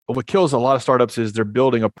But what kills a lot of startups is they're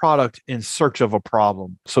building a product in search of a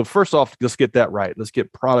problem. So first off, let's get that right. Let's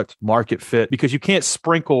get product market fit, because you can't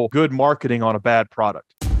sprinkle good marketing on a bad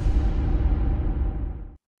product.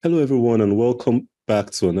 Hello, everyone, and welcome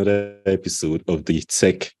back to another episode of the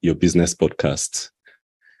Tech Your Business podcast.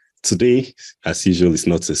 Today, as usual, it's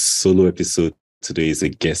not a solo episode. Today is a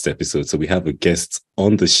guest episode. So we have a guest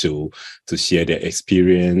on the show to share their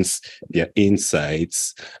experience, their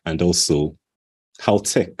insights, and also how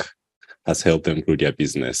tech has helped them grow their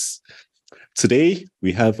business. Today,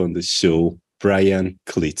 we have on the show Bryan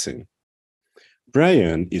Clayton.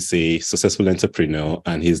 Bryan is a successful entrepreneur,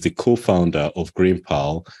 and he's the co-founder of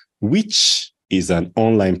GreenPal, which is an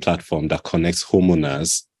online platform that connects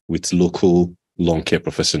homeowners with local Lawncare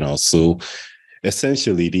professionals. So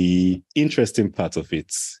essentially, the interesting part of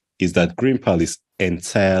it is that GreenPal is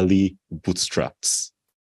entirely bootstrapped.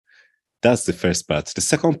 That's the first part. The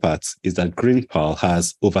second part is that GreenPal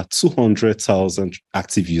has over 200,000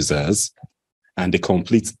 active users, and they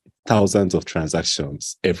complete thousands of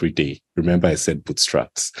transactions every day. Remember, I said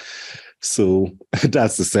bootstraps. So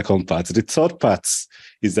that's the second part. The third part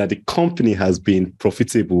is that the company has been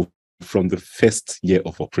profitable from the first year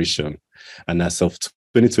of operation. And as of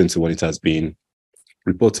 2021, it has been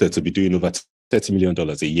reported to be doing over $30 million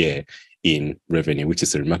a year in revenue, which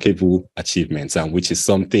is a remarkable achievement, and which is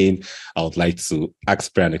something I would like to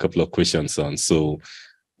ask Bryan a couple of questions on. So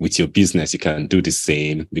with your business, you can do the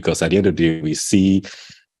same, because at the end of the day, we see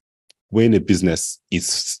when a business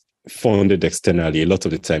is funded externally, a lot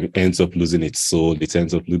of the time it ends up losing its soul. It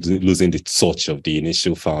ends up losing the touch of the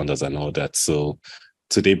initial founders and all that. So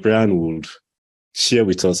today, Bryan would share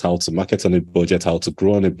with us how to market on a budget, how to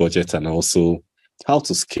grow on a budget, and also how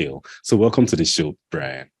to scale. So welcome to the show,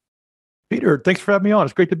 Bryan. Peter, thanks for having me on.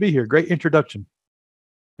 It's great to be here. Great introduction.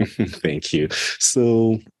 Thank you.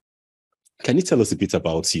 So can you tell us a bit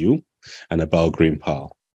about you and about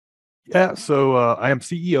GreenPal? Yeah, so I am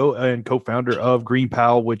CEO and co-founder of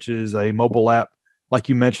GreenPal, which is a mobile app, like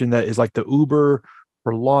you mentioned, that is like the Uber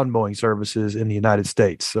for lawn mowing services in the United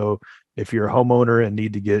States. So if you're a homeowner and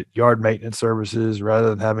need to get yard maintenance services,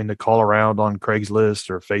 rather than having to call around on Craigslist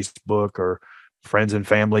or Facebook or friends and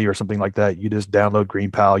family or something like that, you just download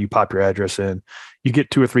GreenPal, you pop your address in, you get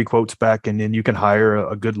 2 or 3 quotes back, and then you can hire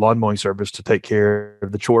a good lawn mowing service to take care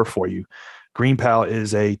of the chore for you. GreenPal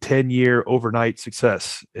is a 10-year overnight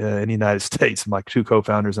success in the United States. My 2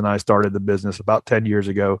 co-founders and I started the business about 10 years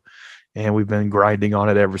ago, and we've been grinding on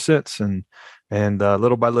it ever since. And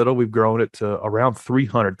little by little, we've grown it to around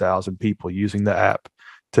 300,000 people using the app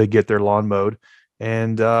to get their lawn mowed,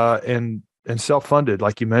 and self-funded,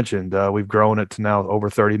 like you mentioned. We've grown it to now over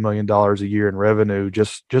 $30 million a year in revenue,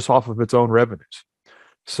 just off of its own revenues.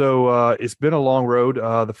 So it's been a long road.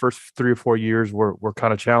 The first 3 or 4 years were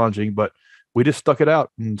kind of challenging, but we just stuck it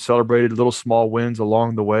out and celebrated little small wins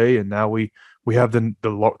along the way. And now we have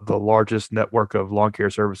the largest network of lawn care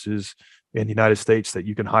services in the United States that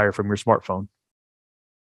you can hire from your smartphone.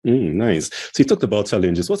 Nice. So you talked about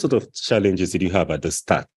challenges. What sort of challenges did you have at the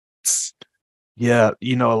start? Yeah,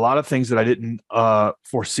 a lot of things that I didn't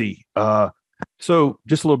foresee. So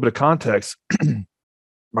just a little bit of context.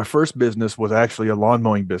 My first business was actually a lawn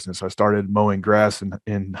mowing business. I started mowing grass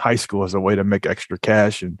in high school as a way to make extra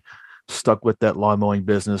cash, and stuck with that lawn mowing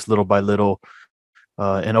business little by little.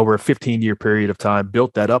 And over a 15-year period of time,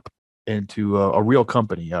 built that up into a real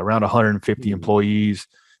company, around 150 employees.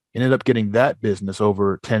 Ended up getting that business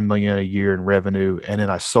over 10 million a year in revenue, and then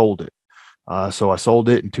I sold it. So I sold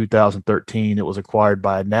it in 2013. It was acquired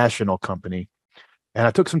by a national company. And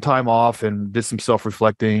I took some time off and did some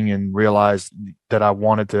self-reflecting and realized that I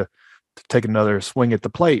wanted to take another swing at the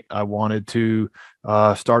plate. I wanted to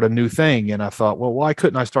start a new thing. And I thought, well, why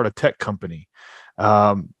couldn't I start a tech company?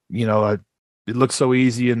 It looks so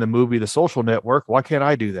easy in the movie The Social Network. Why can't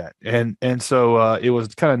I do that? And so it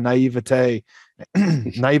was kind of naivete.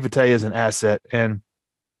 Naivete is an asset. And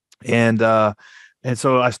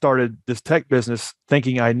so I started this tech business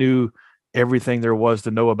thinking I knew everything there was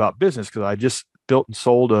to know about business, because I just built and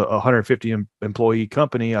sold a 150 employee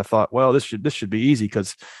company. I thought, well, this should be easy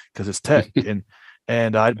because it's tech.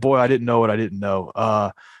 and I didn't know what I didn't know.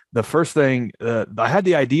 The first thing, I had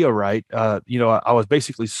the idea right. I was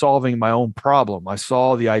basically solving my own problem. I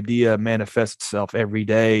saw the idea manifest itself every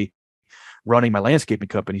day running my landscaping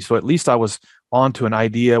company. So at least I was onto an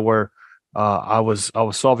idea where I was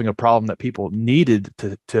solving a problem that people needed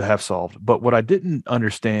to have solved. But what I didn't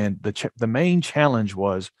understand, the main challenge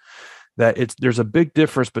was that there's a big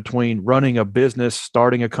difference between running a business,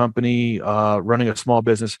 starting a company, running a small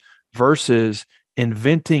business, versus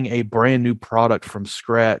inventing a brand new product from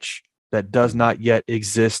scratch that does not yet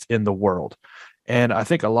exist in the world. And I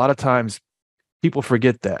think a lot of times people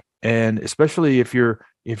forget that. And especially if you're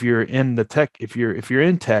in the tech, if you're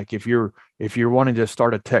in tech, if you're wanting to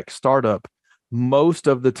start a tech startup, most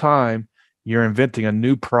of the time you're inventing a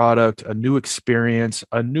new product, a new experience,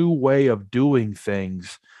 a new way of doing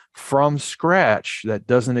things from scratch that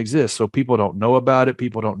doesn't exist. So people don't know about it.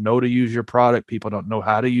 People don't know to use your product. People don't know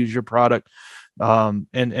how to use your product.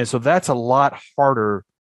 And so that's a lot harder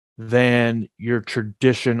than your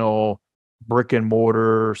traditional brick and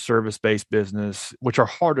mortar service based business, which are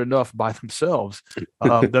hard enough by themselves.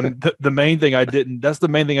 The main thing that's the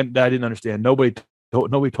main thing that I didn't understand. Nobody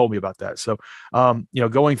told me about that. So,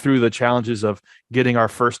 going through the challenges of getting our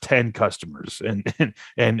first 10 customers and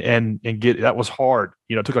get, that was hard.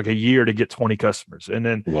 It took like a year to get 20 customers and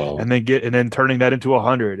then, Wow. and then turning that into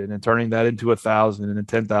 100 and then turning that into 1,000 and then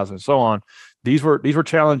 10,000 and so on. These were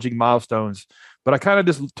challenging milestones, but I kind of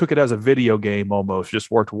just took it as a video game almost, just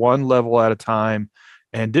worked one level at a time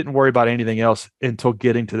and didn't worry about anything else until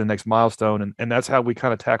getting to the next milestone. And that's how we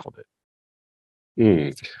kind of tackled it.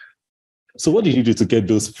 Mm. So what did you do to get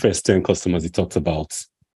those first 10 customers you talked about?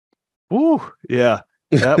 Ooh, yeah.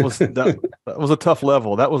 That was a tough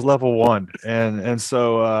level. That was level one. And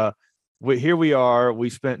so here we are. We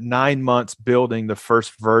spent 9 months building the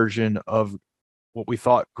first version of what we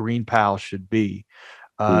thought GreenPal should be.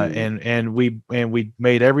 And we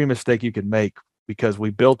made every mistake you could make because we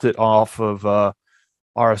built it off of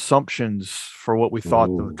our assumptions for what we thought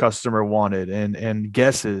the customer wanted and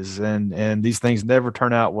guesses and these things never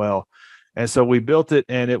turn out well. And so we built it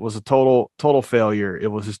and it was a total failure. It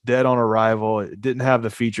was just dead on arrival. It didn't have the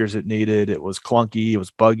features it needed. It was clunky. It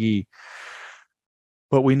was buggy.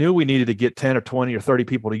 But we knew we needed to get 10 or 20 or 30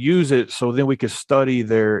 people to use it. So then we could study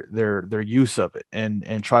their use of it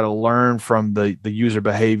and try to learn from the user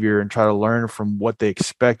behavior and try to learn from what they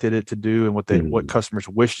expected it to do and what customers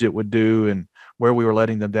wished it would do and where we were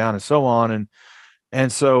letting them down and so on.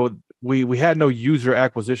 And so we had no user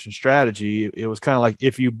acquisition strategy. It was kind of like,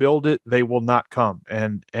 if you build it, they will not come.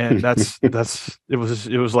 And that's it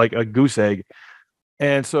was like a goose egg.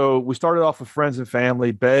 And so we started off with friends and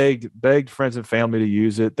family, begged friends and family to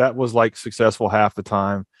use it. That was like successful half the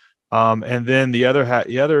time. And then the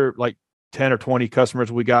other like 10 or 20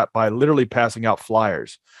 customers we got by literally passing out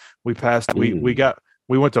flyers. We went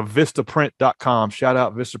to vistaprint.com, shout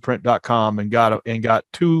out vistaprint.com, and got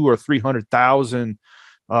 200,000 or 300,000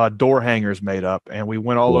 door hangers made up. And we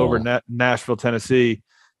went all over Nashville, Tennessee,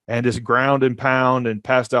 and just ground and pound and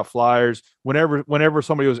passed out flyers. Whenever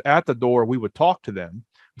somebody was at the door, we would talk to them,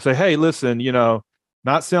 say, "Hey, listen,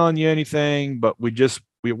 not selling you anything, but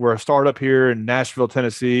we're a startup here in Nashville,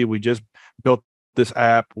 Tennessee. We just built this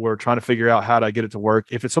app. We're trying to figure out how to get it to work.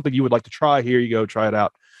 If it's something you would like to try, here you go, try it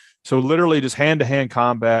out." So literally just hand-to-hand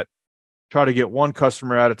combat, try to get one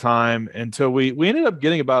customer at a time until we ended up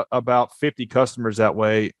getting about 50 customers that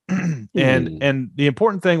way. And the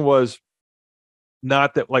important thing was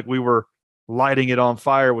not that like we were lighting it on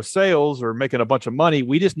fire with sales or making a bunch of money.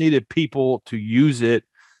 We just needed people to use it.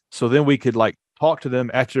 So then we could like talk to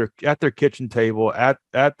them at their kitchen table, at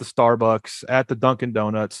the Starbucks, at the Dunkin'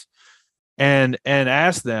 Donuts, and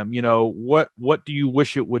ask them, what do you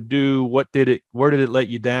wish it would do? Where did it let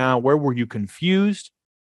you down? Where were you confused?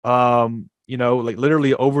 Like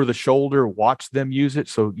literally over the shoulder, watch them use it.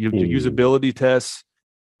 So you do usability tests.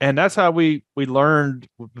 And that's how we learned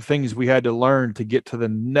the things we had to learn to get to the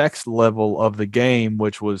next level of the game,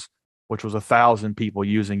 which was 1,000 people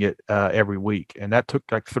using it every week, and that took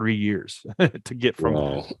like 3 years to get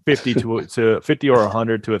from 50 to 50 or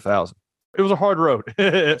 100 to 1,000. It was a hard road.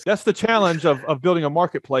 That's the challenge of building a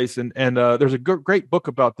marketplace, and there's a great book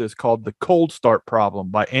about this called "The Cold Start Problem"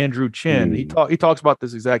 by Andrew Chin. He talks about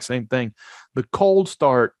this exact same thing, the cold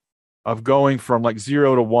start of going from like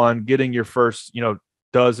 0 to 1, getting your first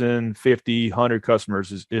dozen, 50, 100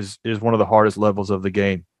 customers is one of the hardest levels of the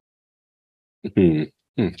game. 3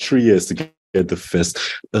 years to get the first.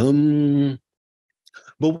 But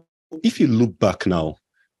if you look back now,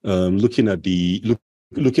 looking at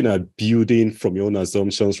building from your own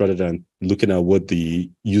assumptions rather than looking at what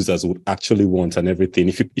the users would actually want and everything,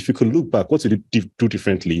 if you could look back, what would you do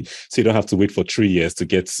differently so you don't have to wait for 3 years to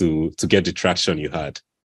get the traction you had?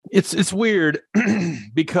 It's weird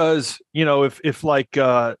because if like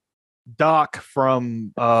Doc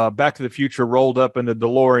from Back to the Future rolled up in the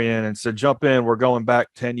DeLorean and said, "Jump in, we're going back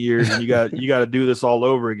 10 years and you got to do this all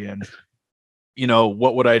over again,"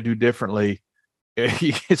 what would I do differently?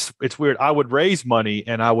 It's weird. I would raise money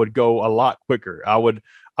and I would go a lot quicker. I would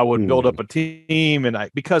build up a team, and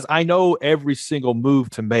because I know every single move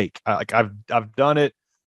to make. I've done it.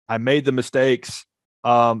 I made the mistakes.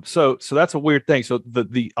 So that's a weird thing. So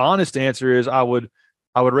the honest answer is I would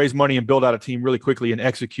raise money and build out a team really quickly and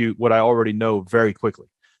execute what I already know very quickly.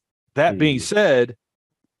 That being said,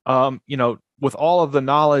 with all of the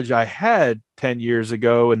knowledge I had 10 years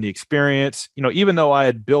ago and the experience, even though I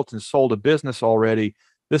had built and sold a business already,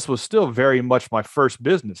 this was still very much my first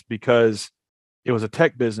business because it was a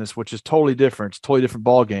tech business, which is totally different. It's a totally different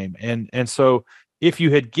ball game. And so if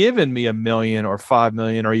you had given me $1 million or $5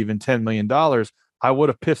 million or even $10 million, I would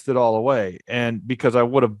have pissed it all away. And because I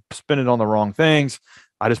would have spent it on the wrong things,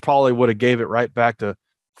 I just probably would have gave it right back to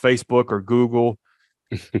Facebook or Google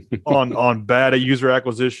on bad user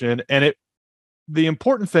acquisition. And the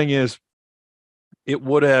important thing is it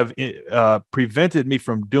would have prevented me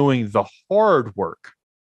from doing the hard work,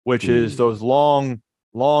 which is those long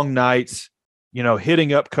nights,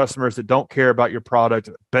 hitting up customers that don't care about your product,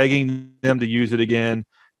 begging them to use it again,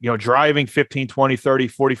 driving 15, 20, 30,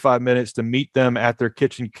 45 minutes to meet them at their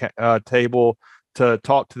kitchen table to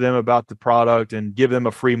talk to them about the product and give them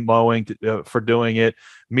a free mowing for doing it,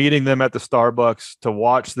 meeting them at the Starbucks to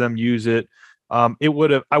watch them use it. I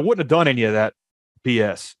wouldn't have done any of that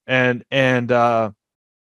BS. And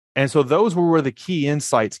so those were where the key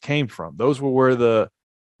insights came from. Those were where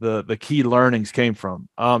the key learnings came from.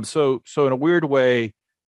 So in a weird way,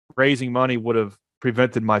 raising money would have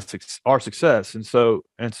prevented our success. And so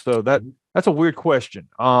that's a weird question.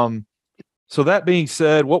 So that being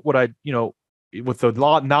said, what would I, with the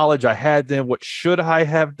knowledge I had then, what should I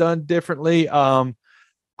have done differently? I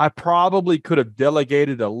probably could have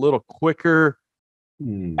delegated a little quicker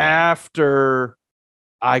after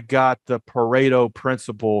I got the Pareto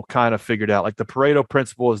principle kind of figured out. Like the Pareto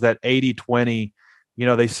principle is that 80-20.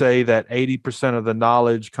 They say that 80% of the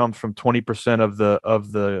knowledge comes from 20% of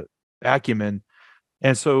the acumen.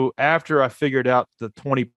 And so after I figured out the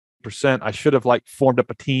 20%, I should have formed up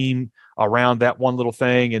a team around that one little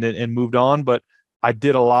thing and moved on. But I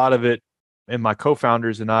did a lot of it, and my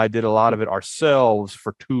co-founders and I did a lot of it ourselves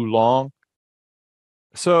for too long.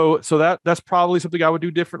 So that's probably something I would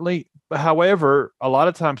do differently. However, a lot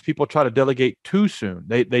of times people try to delegate too soon.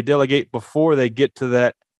 They delegate before they get to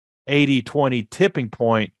that 80-20 tipping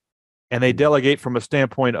point, and they delegate from a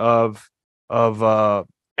standpoint of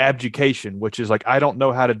abdication, which is I don't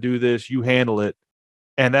know how to do this, you handle it.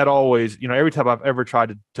 And that always, every time I've ever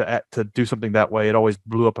tried to do something that way, it always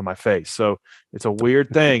blew up in my face. So it's a weird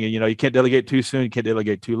thing. And, you can't delegate too soon. You can't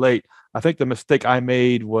delegate too late. I think the mistake I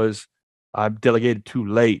made was I delegated too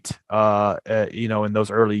late, in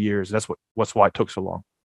those early years. That's why it took so long.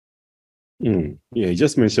 Yeah, you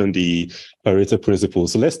just mentioned the Pareto principle.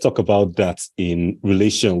 So let's talk about that in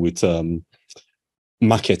relation with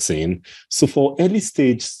marketing. So for early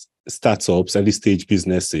stage startups, early stage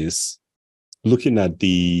businesses, looking at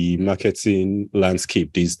the marketing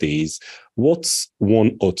landscape these days, what's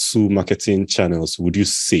one or two marketing channels would you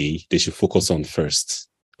say they should focus on first,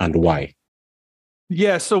 and why?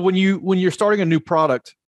 Yeah, so when you're starting a new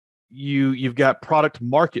product, you've got product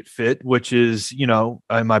market fit, which is,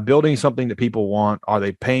 am I building something that people want? Are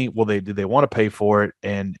they paying? Do they want to pay for it?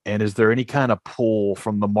 And is there any kind of pull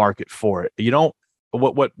from the market for it?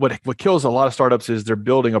 What kills a lot of startups is they're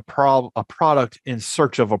building a product in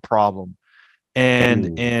search of a problem.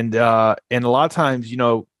 And a lot of times,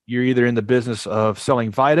 you're either in the business of selling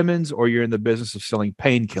vitamins or you're in the business of selling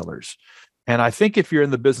painkillers. And I think if you're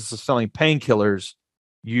in the business of selling painkillers,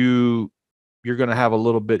 you're going to have a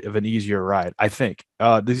little bit of an easier ride. I think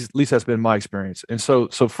at least that's been my experience. And so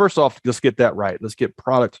first off, let's get that right. Let's get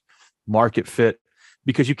product market fit,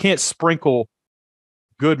 because you can't sprinkle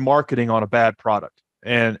good marketing on a bad product.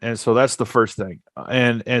 And so that's the first thing.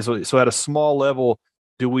 And so at a small level,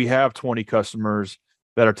 do we have 20 customers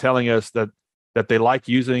that are telling us that they like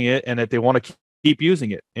using it and that they want to keep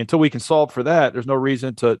using it? Until we can solve for that, there's no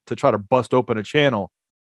reason to try to bust open a channel.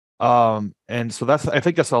 And so I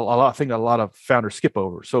think that's a thing that a lot of founders skip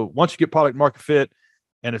over. So once you get product market fit,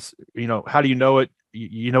 and it's, how do you know it?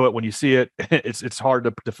 You know it when you see it. It's hard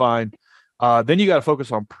to define. Then you got to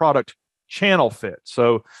focus on product channel fit.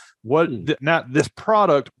 So not this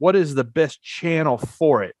product, what is the best channel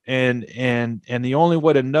for it? And the only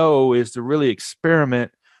way to know is to really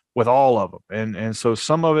experiment with all of them. And so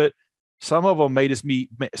some of them may just be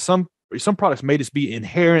some products may just be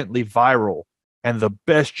inherently viral, and the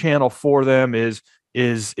best channel for them is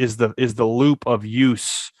the loop of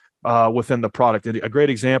use within the product. And a great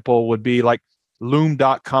example would be like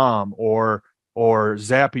loom.com or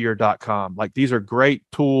zapier.com. Like, these are great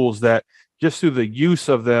tools that just through the use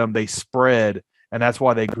of them, they spread. And that's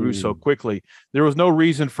why they grew so quickly. There was no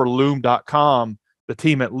reason for loom.com, the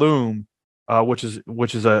team at Loom, which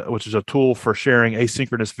is a tool for sharing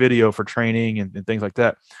asynchronous video for training and things like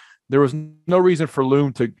that. There was no reason for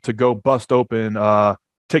Loom to go bust open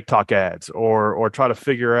TikTok ads or try to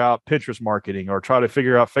figure out Pinterest marketing or try to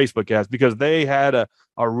figure out Facebook ads, because they had a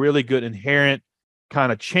really good inherent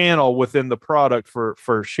kind of channel within the product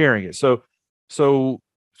for sharing it. So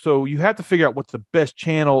you have to figure out what the best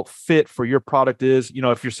channel fit for your product is.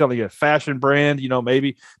 If you're selling a fashion brand,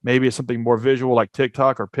 maybe it's something more visual like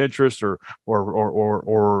TikTok or Pinterest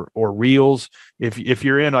or Reels. If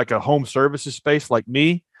you're in like a home services space like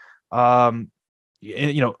me, or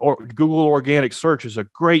Google organic search is a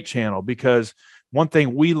great channel, because one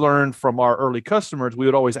thing we learned from our early customers, we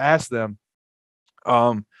would always ask them,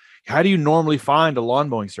 how do you normally find a lawn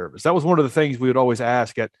mowing service? That was one of the things we would always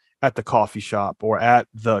ask at the coffee shop or at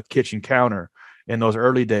the kitchen counter in those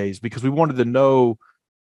early days, because we wanted to know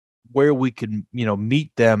where we could,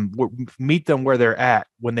 meet them where they're at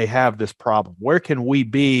when they have this problem. Where can we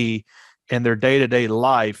be in their day-to-day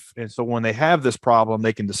life? And so when they have this problem,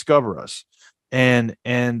 they can discover us. And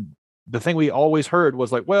the thing we always heard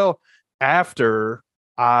was like, well, after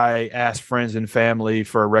I ask friends and family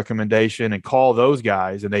for a recommendation and call those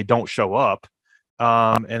guys and they don't show up,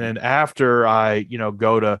 and then after I,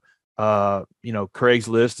 go to,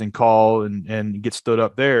 Craigslist and call and get stood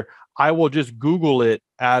up there, I will just Google it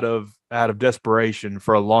out of desperation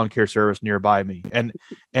for a lawn care service nearby me.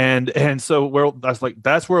 And so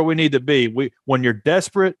that's where we need to be. When you're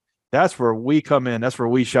desperate, that's where we come in. That's where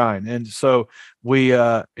we shine. And so we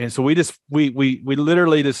literally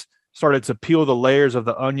just started to peel the layers of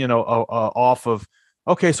the onion off of,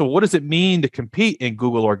 okay, so what does it mean to compete in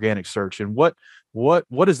Google organic search, and what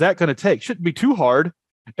is that going to take? Shouldn't be too hard.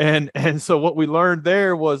 And so what we learned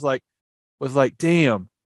there was like, damn,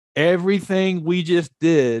 everything we just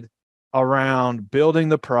did around building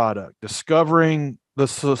the product, discovering the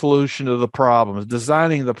solution to the problems,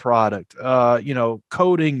 designing the product,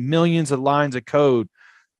 coding millions of lines of code,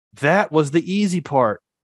 that was the easy part.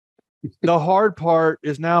 The hard part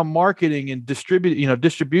is now marketing and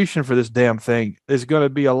distribution for this damn thing is going to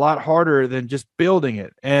be a lot harder than just building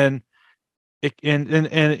it. And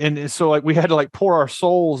so like we had to like pour our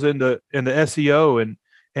souls into SEO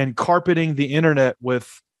and carpeting the internet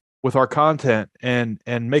with our content and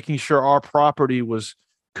making sure our property was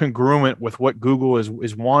congruent with what Google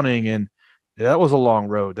is wanting. And that was a long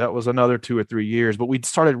road. That was another 2 or 3 years, but we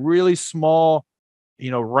started really small,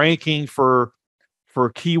 ranking for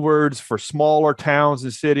keywords for smaller towns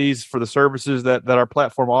and cities for the services that our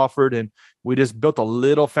platform offered. And we just built a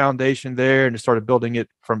little foundation there and just started building it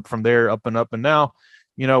from there up and up. And now,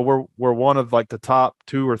 we're one of like the top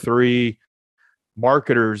 2 or 3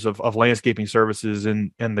 marketers of landscaping services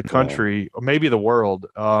in the country, or maybe the world.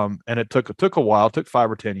 And it took a while, it took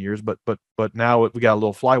 5 or 10 years, but now we got a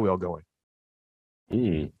little flywheel going.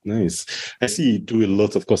 Nice. I see you do a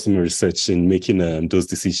lot of customer research in making those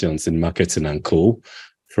decisions in marketing and co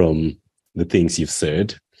from the things you've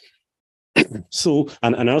said. So,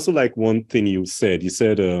 and I also like one thing you said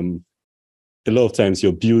a lot of times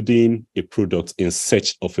you're building a product in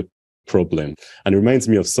search of a problem. And it reminds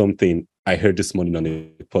me of something I heard this morning on a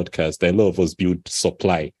podcast, that a lot of us build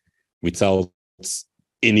supply without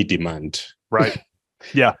any demand. Right.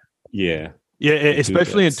 Yeah. Yeah. Yeah,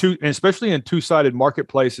 especially in two-sided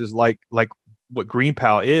marketplaces like what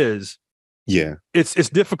GreenPal is. Yeah, it's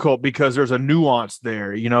difficult because there's a nuance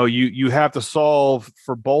there. You have to solve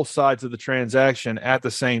for both sides of the transaction at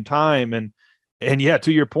the same time, and yeah,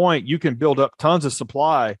 to your point, you can build up tons of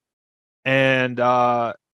supply,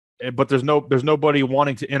 but there's nobody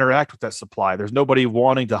wanting to interact with that supply. There's nobody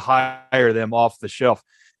wanting to hire them off the shelf.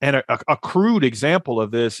 And a crude example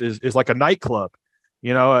of this is like a nightclub.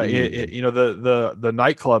 The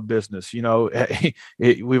nightclub business,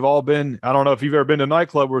 we've all been, I don't know if you've ever been to a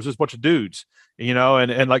nightclub where it's just a bunch of dudes,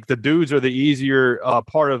 and like the dudes are the easier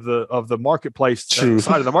part of the marketplace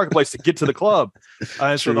side of the marketplace to get to the club.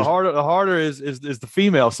 And so the harder is the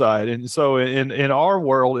female side. And so in our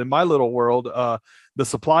world, in my little world, the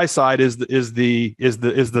supply side is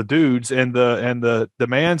the dudes, and the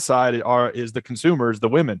demand side is the consumers, the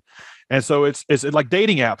women. And so it's like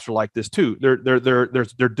dating apps are like this too.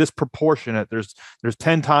 They're disproportionate. There's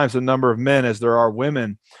 10 times the number of men as there are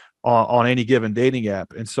women on any given dating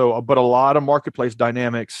app. And so, but a lot of marketplace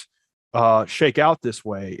dynamics shake out this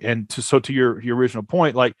way. And to your original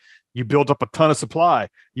point, like you built up a ton of supply.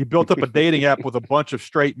 You built up a dating app with a bunch of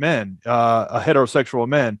straight men, heterosexual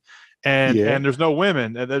men, and there's no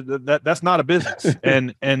women. That's not a business.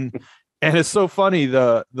 And it's so funny.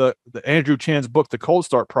 The Andrew Chan's book, The Cold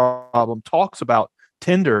Start Problem, talks about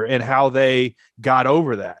tender in how they got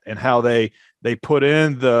over that and how they put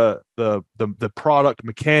in the product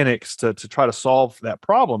mechanics to try to solve that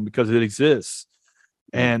problem because it exists.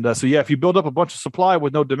 And so if you build up a bunch of supply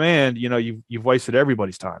with no demand, you've wasted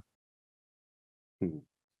everybody's time.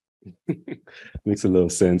 Makes a lot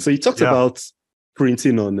of sense. So you talked about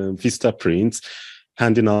printing on Vistaprint,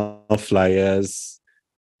 handing out flyers,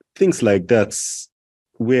 things like that.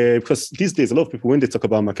 Because these days, a lot of people, when they talk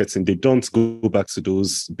about marketing, they don't go back to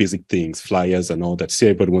those basic things, flyers and all that. See,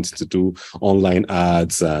 everybody wants to do online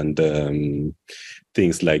ads and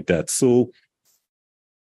things like that. So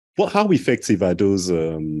how effective are those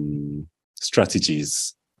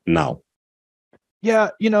strategies now? Yeah,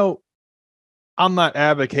 I'm not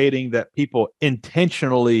advocating that people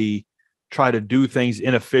intentionally try to do things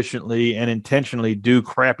inefficiently and intentionally do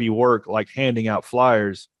crappy work like handing out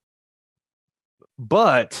flyers.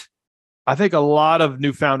 But I think a lot of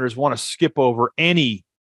new founders want to skip over any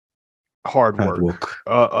hard work.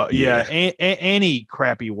 Any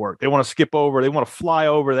crappy work. They want to skip over. They want to fly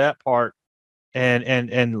over that part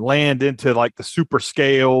and land into like the super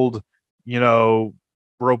scaled,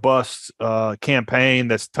 robust campaign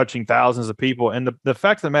that's touching thousands of people. And the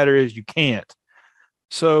fact of the matter is you can't.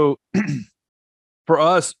 So for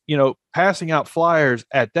us, passing out flyers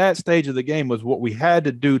at that stage of the game was what we had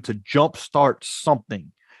to do to jumpstart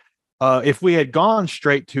something. If we had gone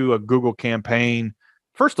straight to a Google campaign,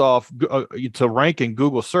 first off, to rank in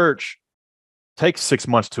Google search takes 6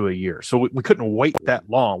 months to a year. So we couldn't wait that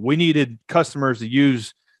long. We needed customers to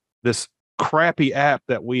use this crappy app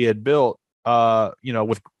that we had built, because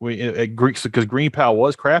GreenPal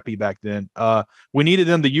was crappy back then. We needed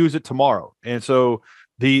them to use it tomorrow. And so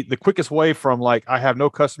the quickest way from like, I have no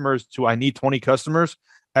customers to I need 20 customers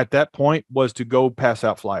at that point was to go pass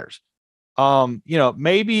out flyers.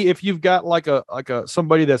 Maybe if you've got like a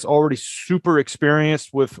somebody that's already super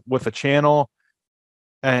experienced with a channel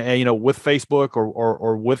and with Facebook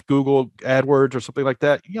or with Google AdWords or something like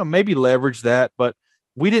that, maybe leverage that. But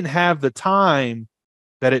we didn't have the time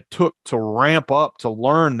that it took to ramp up to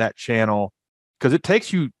learn that channel, because it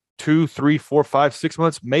takes you 2, 3, 4, 5, 6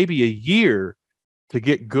 months, maybe a year to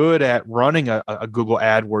get good at running a Google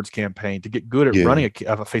AdWords campaign, to get good at running a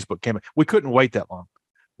Facebook campaign. We couldn't wait that long.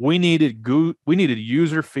 We needed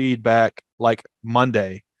user feedback like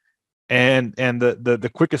Monday, and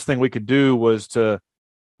the quickest thing we could do was to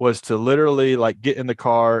literally like get in the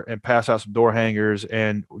car and pass out some door hangers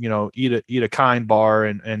and eat a kind bar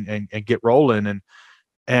and get rolling.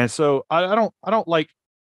 And so I don't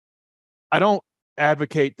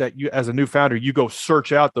advocate that you, as a new founder, you go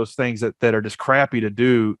search out those things that are just crappy to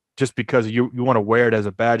do just because you want to wear it as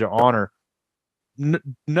a badge of honor.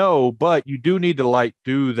 No, but you do need to like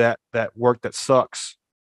do that work that sucks,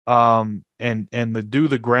 and do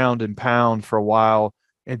the ground and pound for a while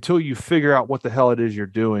until you figure out what the hell it is you're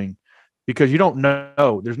doing, because you don't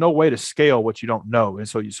know. There's no way to scale what you don't know, and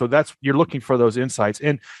so that's, you're looking for those insights.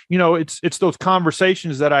 And it's those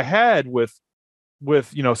conversations that I had with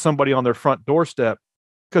somebody on their front doorstep,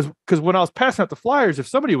 because when I was passing out the flyers, if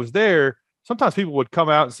somebody was there, sometimes people would come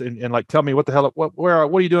out and like tell me, what the hell, what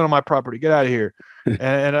are you doing on my property? Get out of here.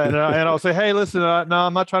 And I'll say, hey, listen, no,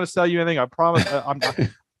 I'm not trying to sell you anything. I promise.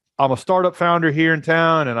 I'm a startup founder here in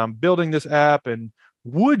town, and I'm building this app. And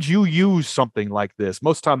would you use something like this?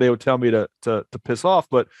 Most of the time they would tell me to piss off,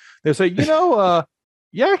 but they say, yeah,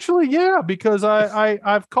 actually, yeah, because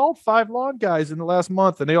I've called 5 lawn guys in the last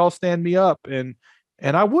month and they all stand me up, and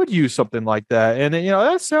I would use something like that. And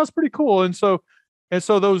that sounds pretty cool. And so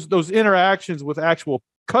those interactions with actual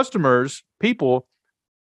customers, people,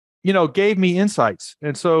 gave me insights.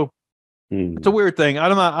 And so it's a weird thing.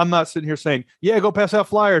 I'm not sitting here saying, yeah, go pass out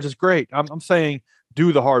flyers, it's great. I'm saying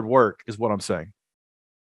do the hard work is what I'm saying.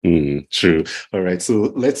 True. All right.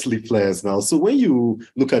 So let's leave flyers now. So when you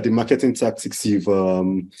look at the marketing tactics you've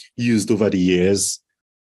used over the years,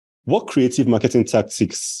 what creative marketing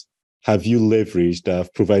tactics have you leveraged that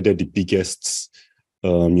have provided the biggest,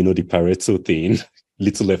 the Pareto thing,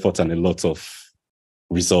 little effort and a lot of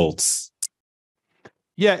results?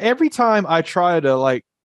 Yeah. Every time I try to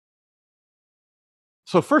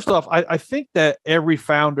so first off, I think that every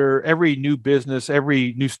founder, every new business,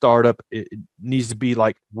 every new startup, it needs to be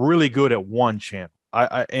like really good at one channel.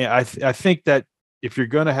 I think that if you're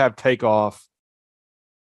going to have takeoff,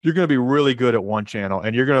 you're going to be really good at one channel,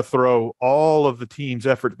 and you're going to throw all of the team's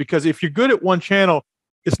effort, because if you're good at one channel,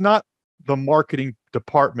 it's not the marketing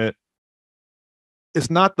department. It's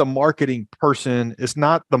not the marketing person. It's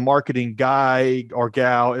not the marketing guy or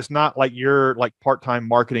gal. It's not like your like part-time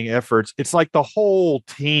marketing efforts. It's like the whole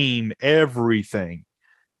team, everything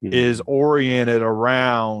is oriented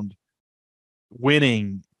around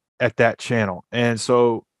winning at that channel. And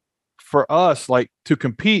so for us, like to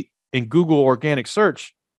compete in Google organic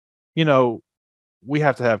search, you know, we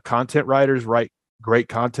have to have content writers write great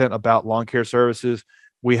content about lawn care services.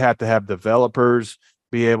 We have to have developers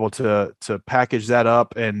be able to package that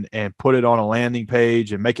up and put it on a landing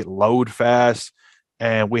page and make it load fast.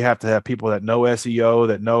 And we have to have people that know SEO,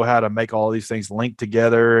 that know how to make all these things link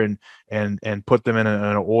together and put them in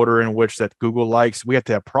an order in which that Google likes. We have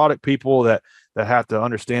to have product people that have to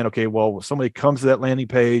understand, okay, well, when somebody comes to that landing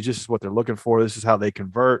page, this is what they're looking for. This is how they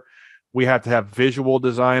convert. We have to have visual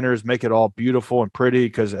designers make it all beautiful and pretty,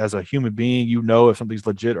 because as a human being, you know if something's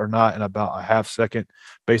legit or not in about a half second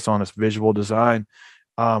based on its visual design.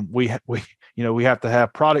 We have to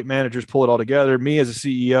have product managers pull it all together. Me as a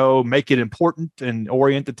CEO, make it important and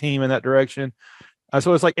orient the team in that direction.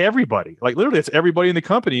 So it's like everybody, like literally, it's everybody in the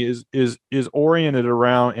company is oriented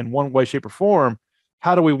around in one way, shape, or form.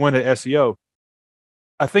 How do we win at SEO?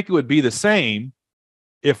 I think it would be the same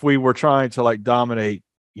if we were trying to like dominate,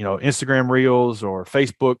 Instagram Reels or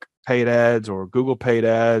Facebook paid ads or Google paid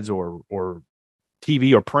ads or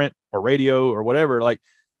TV or print or radio or whatever. Like,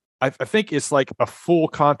 I think it's like a full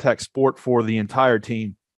contact sport for the entire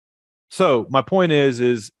team. So my point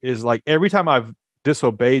is like every time I've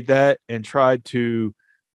disobeyed that and tried to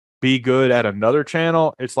be good at another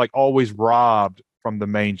channel, it's like always robbed from the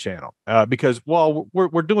main channel, because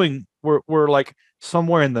we're like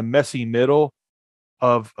somewhere in the messy middle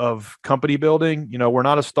of company building. We're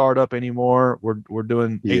not a startup anymore. We're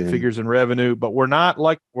doing 8 figures in revenue, but we're not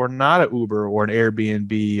an Uber or an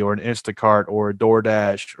Airbnb or an Instacart or a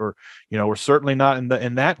DoorDash, or we're certainly not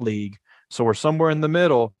in that league. So we're somewhere in the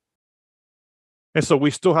middle. And so we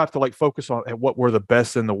still have to like focus on at what we're the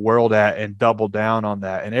best in the world at and double down on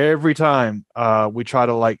that. And every time we try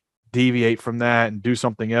to like deviate from that and do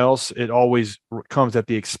something else, it always comes at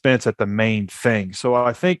the expense at the main thing. So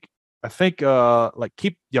I think like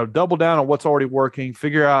keep, double down on what's already working,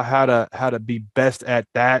 figure out how to be best at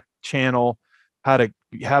that channel, how to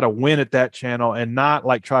win at that channel, and not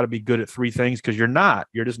like try to be good at 3 things, because you're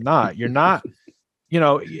just not. You're not. You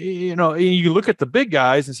look at the big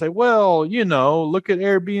guys and say, well, look at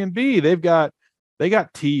Airbnb. They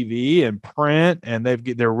got TV and print, and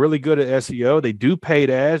they're really good at SEO. They do paid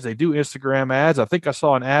ads. They do Instagram ads. I think I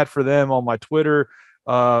saw an ad for them on my Twitter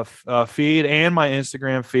feed and my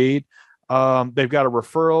Instagram feed. They've got a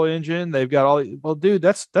referral engine. They've got all. Well, dude,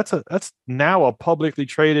 that's now a publicly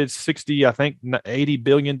traded 60, I think $80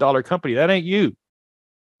 billion company. That ain't you.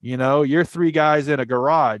 You're 3 guys in a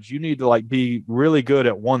garage. You need to like be really good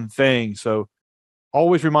at one thing. So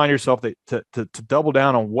always remind yourself that to double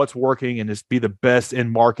down on what's working and just be the best in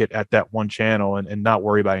market at that one channel, and not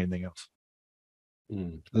worry about anything else.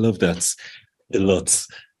 I love that a lot.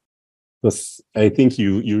 Because I think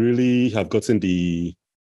you really have gotten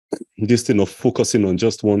this thing of focusing on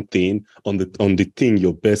just one thing, on the thing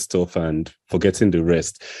you're best of, and forgetting the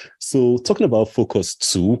rest. So talking about focus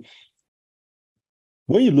too,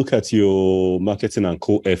 when you look at your marketing and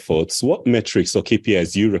co efforts, what metrics or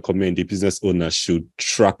KPIs do you recommend the business owner should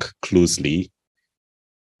track closely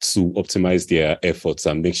to optimize their efforts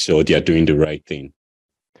and make sure they are doing the right thing?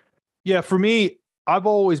 Yeah, for me, I've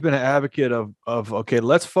always been an advocate of okay,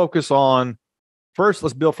 let's focus on first.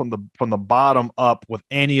 Let's build from the bottom up with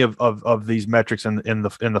any of these metrics in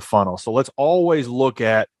the funnel. So let's always look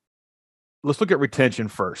at retention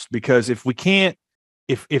first, because if we can't,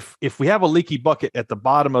 if we have a leaky bucket at the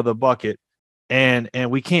bottom of the bucket, and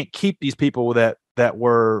we can't keep these people that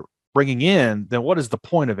we're bringing in, then what is the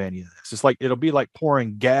point of any of this? It's like it'll be like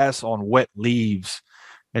pouring gas on wet leaves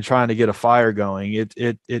and trying to get a fire going.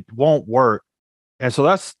 It won't work. And so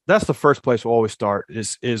that's the first place we'll always start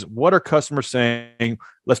is what are customers saying?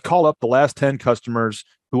 Let's call up the last 10 customers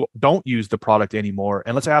who don't use the product anymore,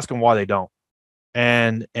 and let's ask them why they don't.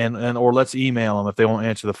 And or let's email them if they won't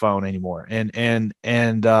answer the phone anymore. And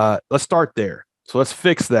let's start there. So let's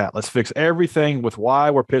fix that. Let's fix everything with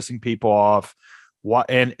why we're pissing people off. Why,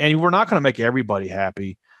 and we're not going to make everybody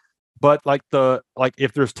happy, but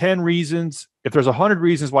if there's 10 reasons, if there's 100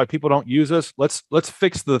 reasons why people don't use us, let's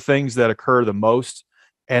fix the things that occur the most,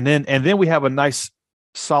 and then we have a nice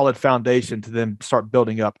solid foundation to then start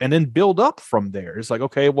building up, and then build up from there. It's like,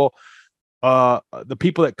 okay, well, the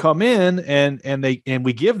people that come in and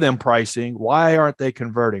we give them pricing, why aren't they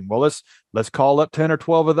converting? Well, let's call up 10 or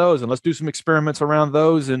 12 of those, and let's do some experiments around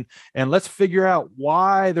those, and let's figure out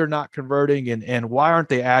why they're not converting, and why aren't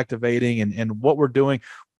they activating, and what we're doing.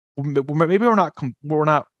 Maybe we're not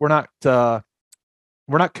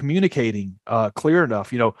communicating clear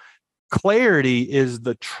enough. Clarity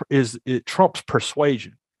it trumps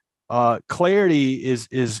persuasion. clarity is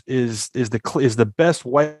the best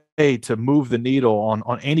way to move the needle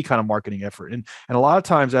on any kind of marketing effort. And a lot of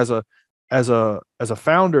times as a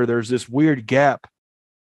founder, there's this weird gap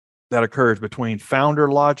that occurs between founder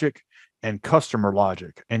logic and customer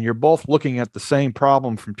logic, and you're both looking at the same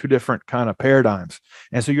problem from two different kind of paradigms.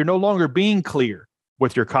 And so you're no longer being clear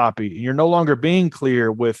with your copy, and you're no longer being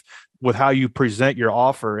clear with how you present your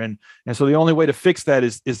offer. And so the only way to fix that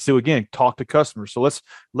is to, again, talk to customers. So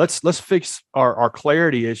let's fix our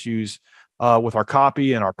clarity issues with our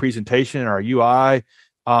copy and our presentation and our UI.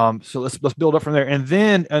 So let's build up from there. And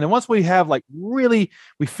then once we have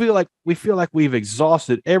we feel like we've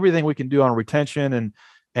exhausted everything we can do on retention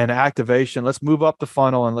and activation, let's move up the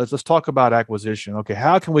funnel and let's talk about acquisition. Okay,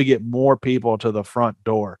 how can we get more people to the front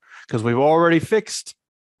door? Because we've already fixed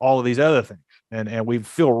all of these other things. And we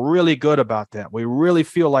feel really good about that. We really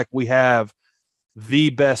feel like we have the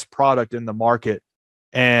best product in the market.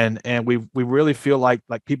 And we really feel like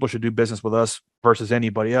people should do business with us versus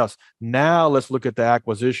anybody else. Now let's look at the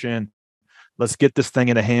acquisition. Let's get this thing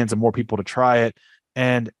in the hands of more people to try it.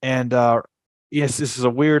 And yes, this is a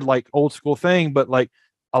weird old school thing, but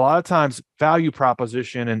a lot of times value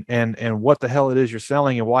proposition and what the hell it is you're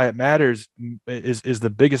selling and why it matters is the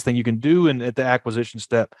biggest thing you can do at the acquisition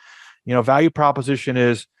step. Value proposition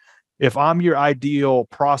is, if I'm your ideal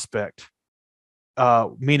prospect,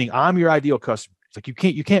 meaning I'm your ideal customer. It's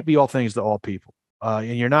you can't be all things to all people,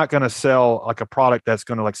 and you're not going to sell a product that's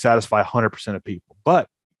going to satisfy 100% of people. But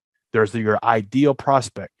there's your ideal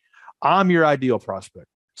prospect. I'm your ideal prospect.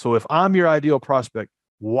 So if I'm your ideal prospect,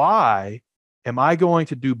 why am I going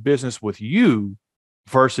to do business with you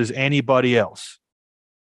versus anybody else?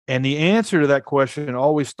 And the answer to that question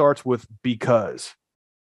always starts with because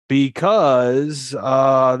this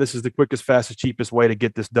is the quickest, fastest, cheapest way to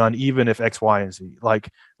get this done, even if X, Y, and Z.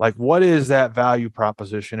 What is that value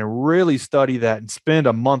proposition? And really study that and spend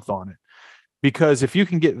a month on it. Because if you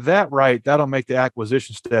can get that right, that'll make the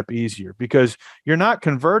acquisition step easier, because you're not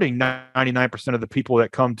converting 99% of the people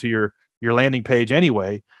that come to your landing page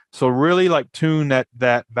anyway. So really tune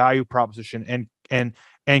that value proposition and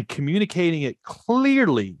communicating it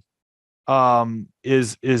clearly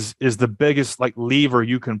is the biggest lever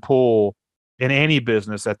you can pull in any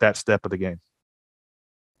business at that step of the game.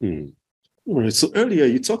 All right. So earlier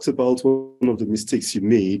you talked about one of the mistakes you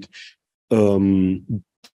made,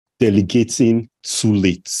 delegating too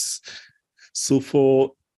late. So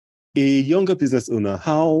for a younger business owner,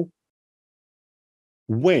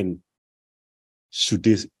 when should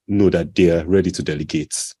they know that they are ready to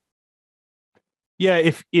delegate? Yeah,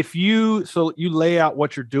 if you lay out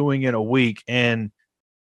what you're doing in a week, and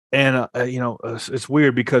it's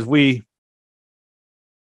weird because we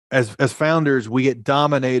as founders, we get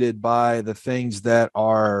dominated by the things that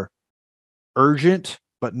are urgent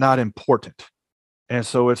but not important. And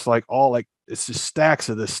so it's it's just stacks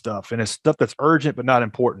of this stuff, and it's stuff that's urgent but not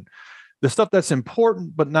important. The stuff that's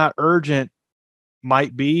important but not urgent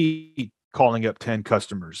might be calling up 10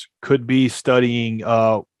 customers, could be studying,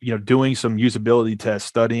 doing some usability tests,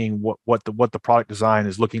 studying what the product design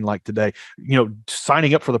is looking like today,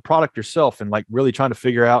 signing up for the product yourself and really trying to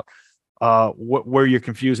figure out where you're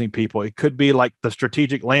confusing people. It could be the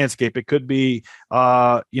strategic landscape. It could be,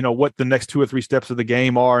 what the next 2 or 3 steps of the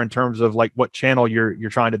game are in terms of what channel you're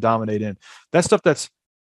trying to dominate in. That's stuff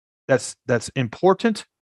that's important,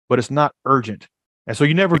 but it's not urgent. And so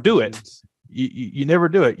you never do it. You never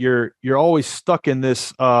do it. You're always stuck in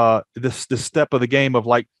this this step of the game of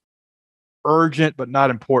urgent but not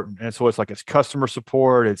important. And so it's customer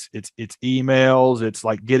support, it's emails, it's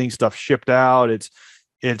getting stuff shipped out, it's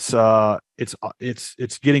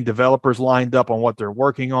getting developers lined up on what they're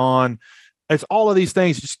working on. It's all of these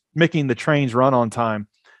things, just making the trains run on time.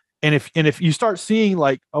 And if you start seeing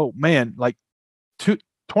oh man,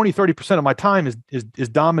 20-30% of my time is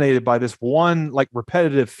dominated by this one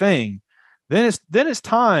repetitive thing, then it's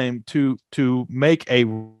time to make a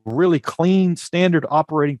really clean standard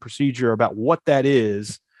operating procedure about what that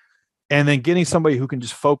is, and then getting somebody who can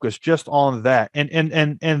just focus just on that.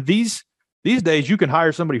 And these days you can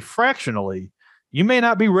hire somebody fractionally. You may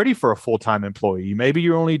not be ready for a full-time employee. Maybe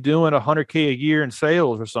you're only doing $100K a year in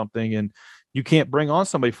sales or something, and you can't bring on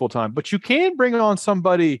somebody full-time, but you can bring on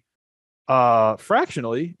somebody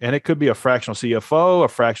fractionally, and it could be a fractional CFO, a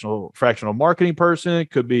fractional marketing person. It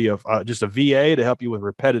could be just a VA to help you with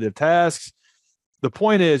repetitive tasks. The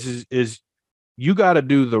point is you got to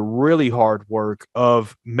do the really hard work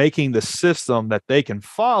of making the system that they can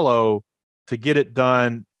follow to get it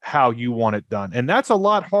done how you want it done. And that's a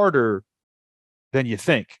lot harder than you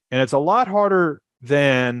think. And it's a lot harder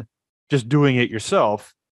than just doing it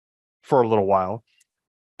yourself for a little while.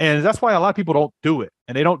 And that's why a lot of people don't do it,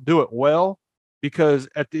 and they don't do it well, because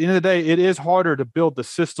at the end of the day, it is harder to build the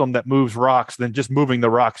system that moves rocks than just moving the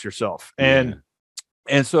rocks yourself. Yeah.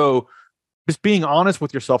 And so just being honest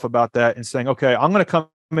with yourself about that and saying, okay, I'm going to come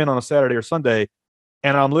in on a Saturday or Sunday,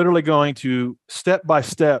 and I'm literally going to step by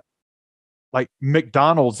step, like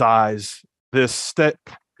McDonald's eyes, this step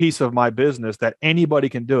piece of my business that anybody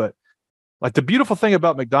can do it. Like the beautiful thing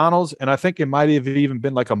about McDonald's, and I think it might have even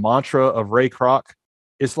been like a mantra of Ray Kroc,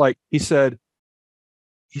 it's like he said,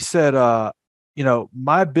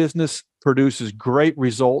 my business produces great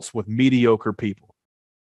results with mediocre people.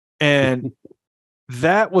 And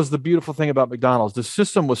that was the beautiful thing about McDonald's. The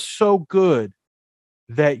system was so good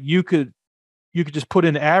that you could just put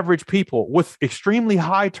in average people with extremely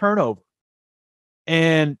high turnover,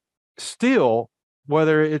 and still,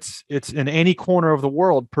 whether it's in any corner of the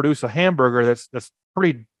world, produce a hamburger that's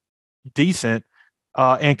pretty decent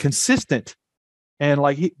and consistent. And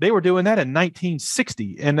like they were doing that in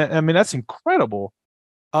 1960, and I mean that's incredible.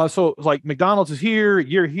 So like McDonald's is here,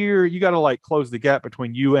 you're here. You got to like close the gap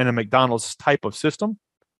between you and a McDonald's type of system.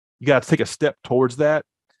 You got to take a step towards that,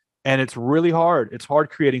 and it's really hard. It's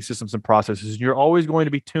hard creating systems and processes. You're always going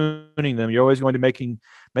to be tuning them. You're always going to be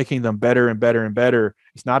making them better and better and better.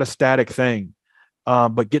 It's not a static thing,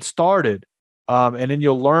 but get started. And then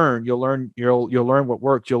you'll learn what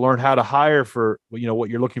works. You'll learn how to hire for, what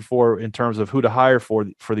you're looking for in terms of who to hire for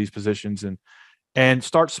these positions, and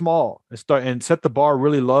start small and set the bar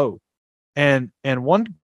really low. And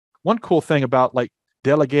one cool thing about like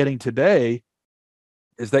delegating today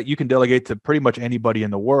is that you can delegate to pretty much anybody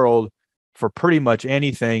in the world for pretty much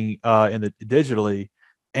anything digitally.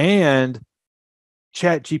 And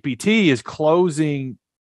ChatGPT is closing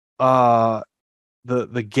the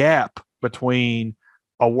gap between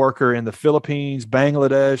a worker in the Philippines,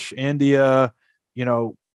 Bangladesh, India,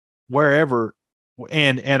 wherever,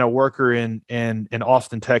 and a worker in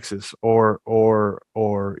Austin, Texas, or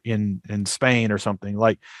in Spain or something.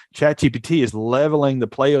 Like ChatGPT is leveling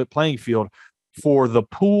the playing field for the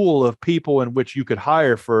pool of people in which you could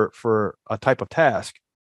hire for a type of task.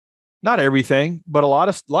 Not everything, but a lot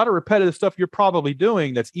of repetitive stuff you're probably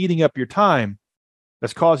doing that's eating up your time,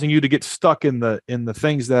 that's causing you to get stuck in the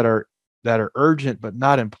things that are urgent but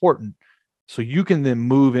not important. So you can then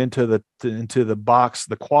move into the box,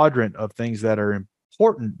 the quadrant of things that are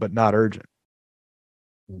important but not urgent.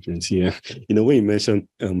 Yeah. When you mentioned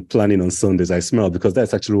planning on Sundays, I smile, because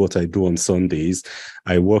that's actually what I do on Sundays.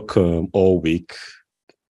 I work all week,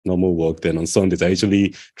 normal work. Then on Sundays, I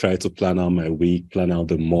usually try to plan out my week, plan out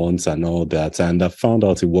the months and all that. And I found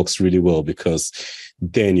out it works really well, because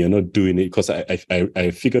then you're not doing it. Because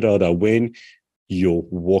I figured out that when you're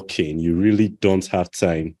working, you really don't have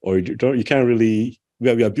time, or you can't really,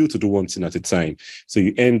 we are built to do one thing at a time. So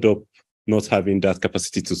you end up not having that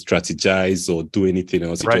capacity to strategize or do anything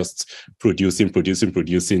else. Right. You're just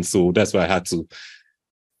producing. So that's why I had to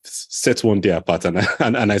set one day apart, and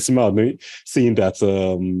I smiled seeing that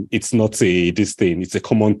it's not this thing, it's a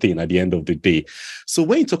common thing at the end of the day. So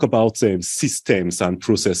when you talk about systems and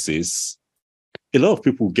processes, a lot of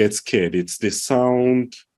people get scared. They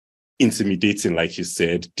sound intimidating, like you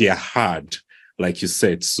said. They're hard, like you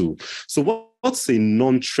said. So what's a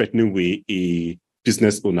non-threatening way a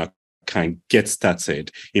business owner can get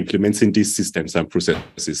started implementing these systems and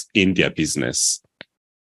processes in their business?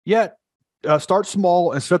 Yeah. Start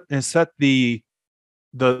small and set the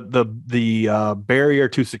barrier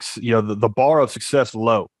to success, the bar of success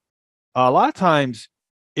low. A lot of times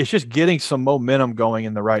it's just getting some momentum going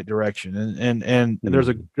in the right direction. And there's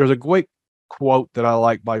a great quote that I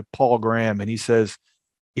like by Paul Graham, and he says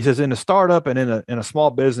in a startup and in a small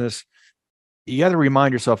business, you got to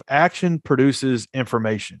remind yourself, action produces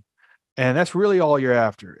information, and that's really all you're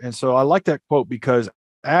after. And so I like that quote, because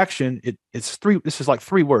action, this is like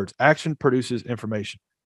three words: action produces information,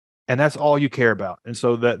 and that's all you care about. And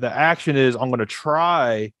so the action is, I'm going to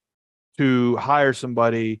try to hire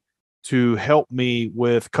somebody to help me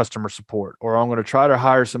with customer support, or I'm going to try to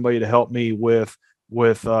hire somebody to help me with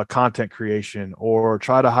content creation, or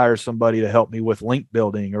try to hire somebody to help me with link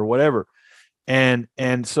building or whatever. And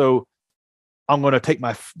so I'm going to take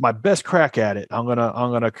my best crack at it. I'm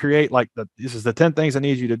going to create this is the 10 things I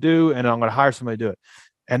need you to do, and I'm going to hire somebody to do it.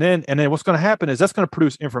 And then what's going to happen is that's going to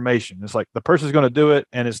produce information. It's like the person's going to do it,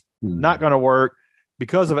 and it's not going to work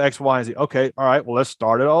because of X, Y, and Z. Okay, all right, well, let's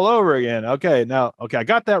start it all over again. Okay, I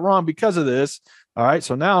got that wrong because of this. All right,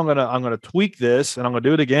 so now I'm gonna tweak this, and I'm gonna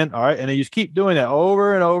do it again. All right, and then you just keep doing that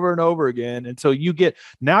over and over and over again until you've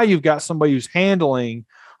got somebody who's handling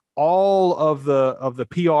all of the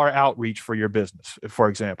PR outreach for your business. For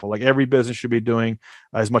example, like every business should be doing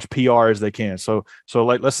as much PR as they can. So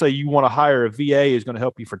like, let's say you want to hire a VA who's going to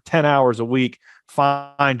help you for 10 hours a week,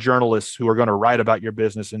 find journalists who are going to write about your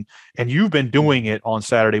business. And you've been doing it on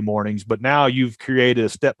Saturday mornings, but now you've created a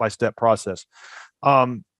step-by-step process.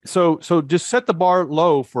 So just set the bar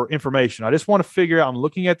low for information. I just want to figure out, I'm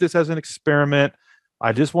looking at this as an experiment.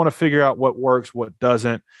 I just want to figure out what works, what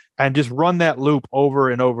doesn't, and just run that loop over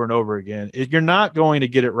and over and over again. You're not going to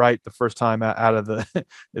get it right the first time out of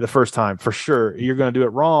the first time, for sure. You're going to do it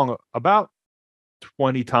wrong about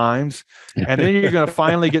 20 times, and then you're going to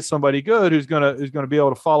finally get somebody good who's going to be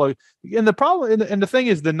able to follow. And the problem, and the thing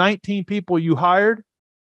is, the 19 people you hired,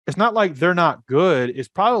 it's not like they're not good. It's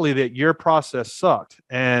probably that your process sucked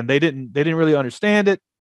and they didn't really understand it.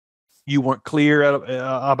 You weren't clear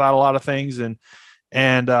about a lot of things, and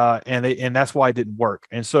that's why it didn't work.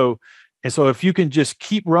 And so if you can just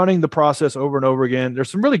keep running the process over and over again,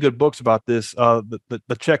 there's some really good books about this. The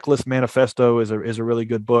Checklist Manifesto is a really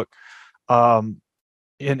good book.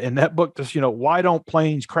 In that book, just, why don't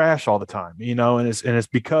planes crash all the time? And it's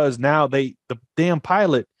because now the damn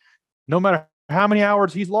pilot, no matter how many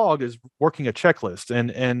hours he's logged, is working a checklist,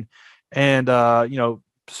 and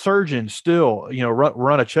surgeons still,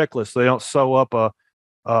 run a checklist so they don't sew up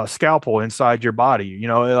a scalpel inside your body,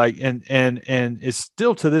 and it's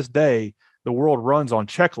still, to this day, the world runs on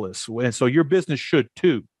checklists, and so your business should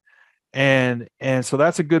too. And so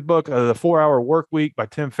that's a good book, the 4-Hour Work Week by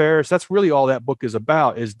Tim Ferriss. That's really all that book is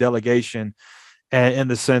about, is delegation, and in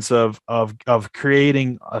the sense of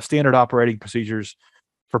creating standard operating procedures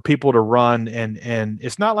for people to run. And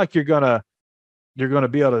it's not like you're gonna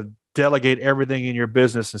be able to delegate everything in your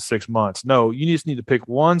business in 6 months. No, you just need to pick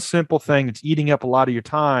one simple thing that's eating up a lot of your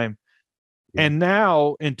time. And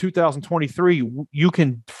now in 2023, you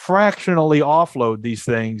can fractionally offload these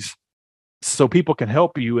things so people can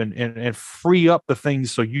help you and free up the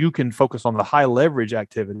things so you can focus on the high leverage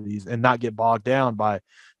activities and not get bogged down by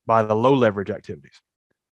the low leverage activities.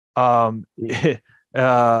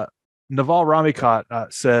 Naval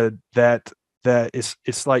Ravikant said that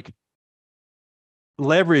it's like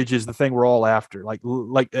leverage is the thing we're all after. Like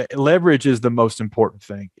leverage is the most important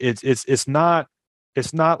thing. It's not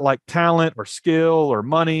like talent or skill or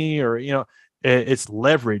money or it's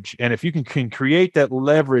leverage. And if you can create that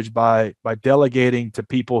leverage by delegating to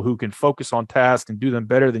people who can focus on tasks and do them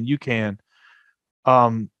better than you can,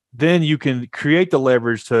 then you can create the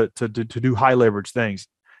leverage to do high leverage things.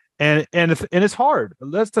 And it's hard.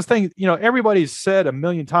 That's the thing. Everybody's said a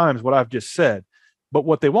million times what I've just said, but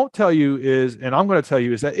what they won't tell you is, and I'm going to tell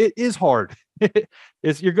you, is that it is hard.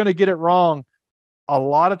 You're going to get it wrong a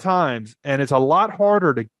lot of times, and it's a lot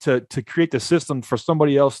harder to create the system for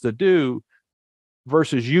somebody else to do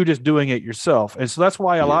versus you just doing it yourself. And so that's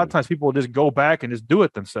why a lot of times people just go back and just do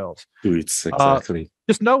it themselves. Do it, exactly.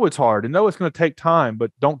 Just know it's hard and know it's going to take time,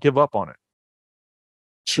 but don't give up on it.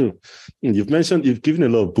 True. You've given a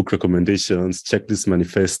lot of book recommendations: Checklist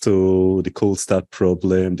Manifesto, The Cold Start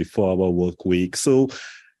Problem, The 4-Hour Work Week. So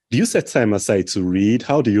do you set time aside to read?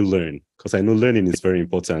 How do you learn? Because I know learning is very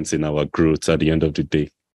important in our growth at the end of the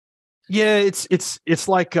day. Yeah, it's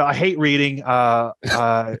like I hate reading.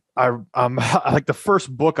 I'm like, the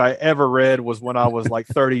first book I ever read was when I was like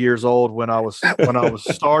 30 years old, when I was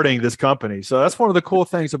starting this company. So that's one of the cool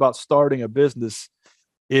things about starting a business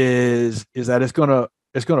is that it's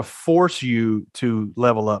gonna force you to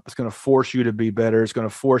level up. It's gonna force you to be better. It's gonna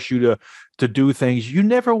force you to do things you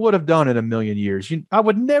never would have done in a million years. I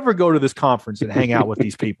would never go to this conference and hang out with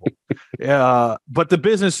these people. But the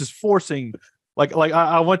business is forcing. Like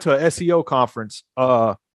I went to an SEO conference,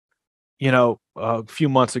 a few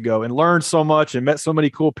months ago, and learned so much and met so many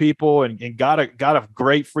cool people and got a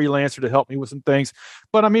great freelancer to help me with some things.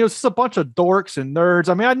 But I mean, it was just a bunch of dorks and nerds.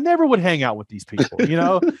 I mean, I never would hang out with these people,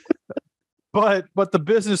 but the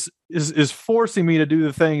business is forcing me to do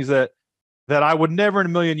the things that I would never in a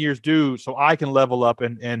million years do, so I can level up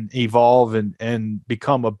and evolve and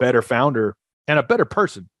become a better founder and a better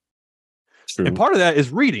person. True. And part of that is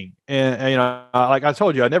reading. And like I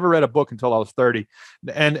told you, I never read a book until I was 30.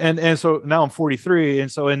 And so now I'm 43.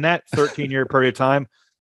 And so in that 13-year period of time,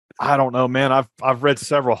 I don't know, man, I've read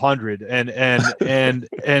several hundred. And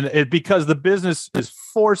it, because the business is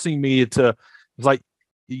forcing me to, it's like,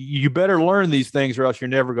 you better learn these things or else you're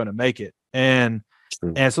never going to make it. And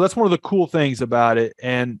so that's one of the cool things about it.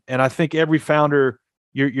 And I think every founder,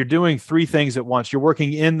 you're doing three things at once. You're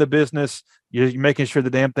working in the business. You're making sure the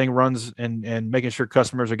damn thing runs and making sure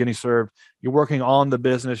customers are getting served. You're working on the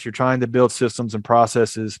business. You're trying to build systems and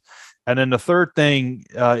processes. And then the third thing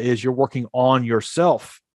is you're working on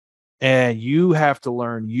yourself. and you have to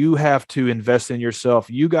learn, you have to invest in yourself.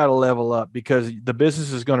 You got to level up because the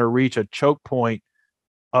business is going to reach a choke point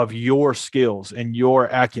of your skills and your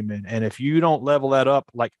acumen. And if you don't level that up,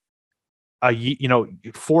 like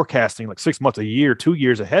forecasting like 6 months, a year, 2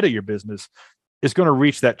 years ahead of your business, is going to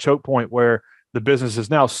reach that choke point where the business is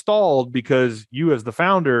now stalled because you as the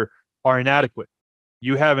founder are inadequate.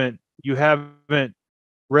 You haven't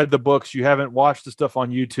read the books, you haven't watched the stuff on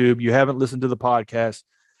YouTube, you haven't listened to the podcast.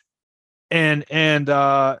 And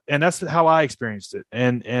that's how I experienced it.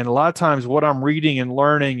 And a lot of times what I'm reading and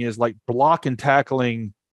learning is like block and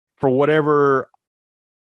tackling for whatever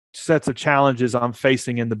sets of challenges I'm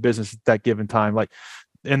facing in the business at that given time. Like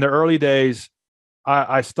in the early days,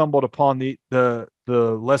 I stumbled upon the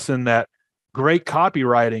lesson that great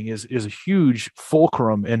copywriting is a huge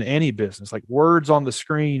fulcrum in any business. Like words on the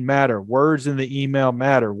screen matter, words in the email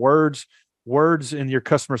matter, words in your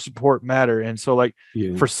customer support matter. And so like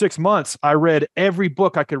for 6 months, I read every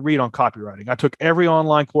book I could read on copywriting. I took every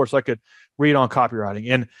online course I could read on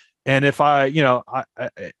copywriting. And if I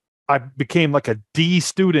became like a D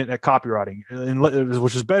student at copywriting,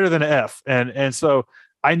 which is better than an F. And so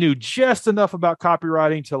I knew just enough about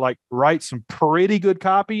copywriting to like write some pretty good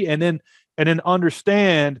copy and then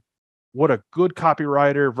understand what a good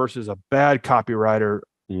copywriter versus a bad copywriter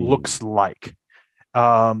looks like.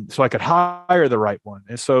 So I could hire the right one.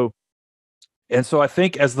 And so I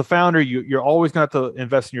think as the founder, you're always going to have to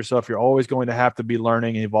invest in yourself. You're always going to have to be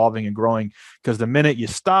learning and evolving and growing, because the minute you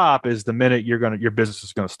stop is the minute your business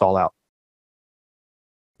is going to stall out.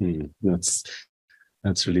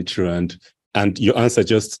 That's really true. And your answer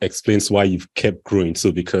just explains why you've kept growing.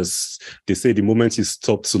 So because they say the moment you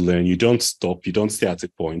stop to learn, you don't stop, you don't stay at a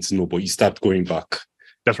point, no, but you start going back.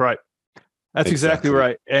 That's right. That's exactly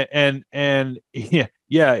right. And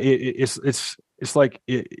it's like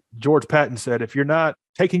George Patton said, if you're not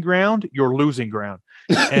taking ground, you're losing ground.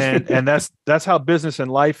 And that's how business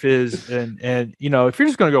and life is. And if you're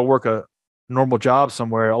just going to go work a normal job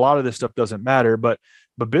somewhere, a lot of this stuff doesn't matter, but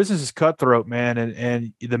business is cutthroat, man.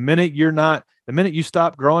 And the minute you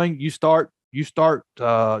stop growing, you start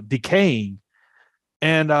decaying.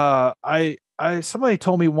 And somebody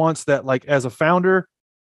told me once that, like, as a founder,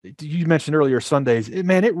 you mentioned earlier Sundays,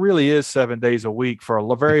 it really is 7 days a week for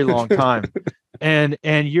a very long time. and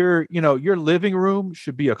your living room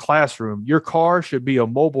should be a classroom. Your car should be a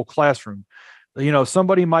mobile classroom.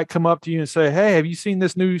 Somebody might come up to you and say, "Hey, have you seen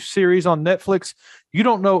this new series on Netflix?" You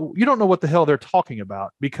don't know what the hell they're talking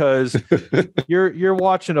about, because you're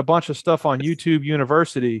watching a bunch of stuff on YouTube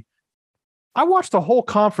University. I watched a whole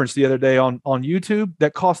conference the other day on YouTube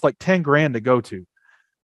that cost like $10,000 to go to,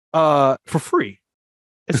 for free.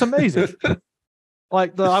 It's amazing.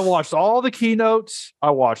 I watched all the keynotes.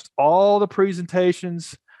 I watched all the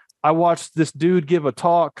presentations. I watched this dude give a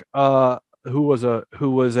talk, who was a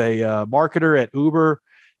marketer at Uber.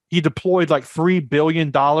 He deployed like $3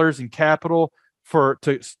 billion in capital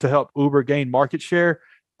to help Uber gain market share.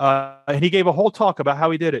 And he gave a whole talk about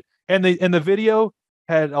how he did it. And the video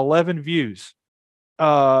had 11 views.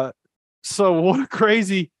 So what a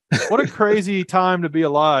crazy time to be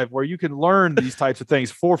alive, where you can learn these types of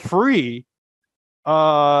things for free,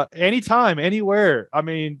 anytime, anywhere. I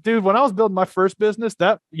mean, dude, when I was building my first business,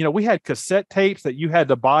 we had cassette tapes that you had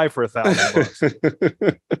to buy for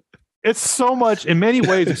 $1,000. It's so much, in many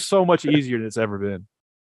ways, it's so much easier than it's ever been.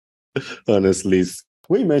 Honestly,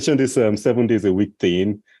 when you mentioned this 7 days a week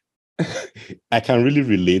thing, I can really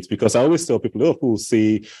relate, because I always tell people, people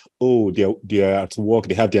say, they're at work,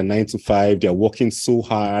 they have their 9 to 5, they're working so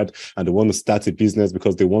hard and they want to start a business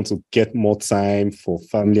because they want to get more time for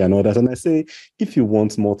family and all that. And I say, if you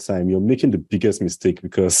want more time, you're making the biggest mistake,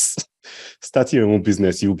 because starting your own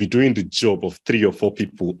business, you'll be doing the job of 3 or 4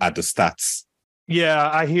 people at the start. Yeah,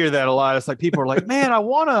 I hear that a lot. It's like people are like, "Man, I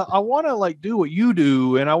wanna like do what you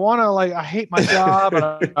do, and I hate my job,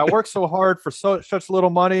 and I work so hard for such little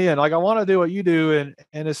money, and like I want to do what you do."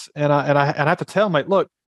 And I have to tell them, like, look,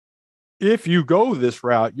 if you go this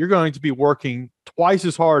route, you're going to be working twice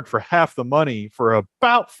as hard for half the money for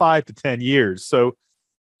about 5 to 10 years. So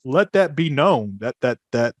let that be known that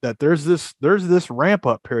there's this ramp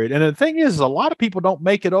up period. And the thing is, a lot of people don't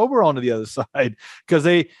make it over onto the other side because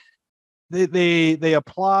they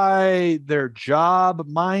apply their job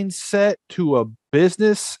mindset to a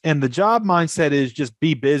business, and the job mindset is just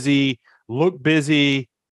be busy, look busy,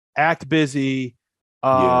 act busy,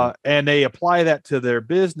 and they apply that to their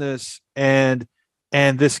business, and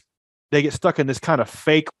they get stuck in this kind of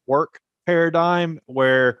fake work paradigm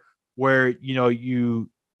where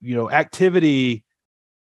activity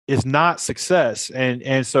is not success,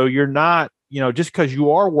 and so you're not, just because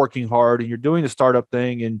you are working hard and you're doing the startup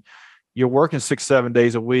thing and you're working 6-7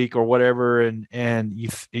 days a week or whatever, and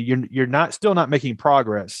you're not still not making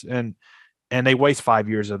progress, and they waste 5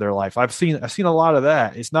 years of their life. I've seen a lot of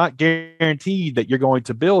that. It's not guaranteed that you're going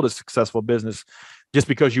to build a successful business just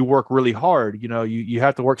because you work really hard. You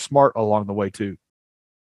have to work smart along the way too.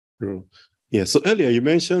 True. Yeah. So earlier you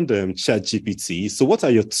mentioned ChatGPT. So what are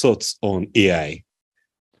your thoughts on AI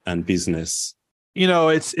and business?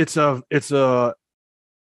 It's a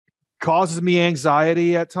causes me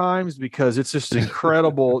anxiety at times because it's just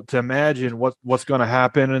incredible to imagine what's going to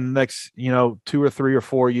happen in the next 2 or 3 or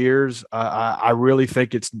 4 years. I really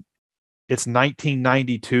think it's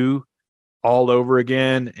 1992 all over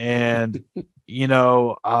again, and in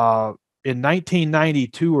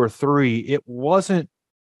 1992 or 3, it wasn't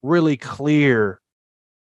really clear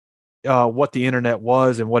what the internet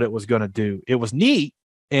was and what it was going to do. It was neat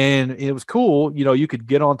and it was cool. You could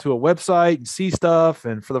get onto a website and see stuff,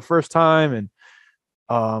 and for the first time,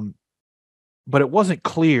 and but it wasn't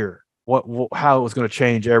clear how it was going to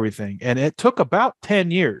change everything. And it took about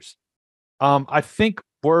 10 years. I think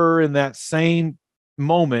we're in that same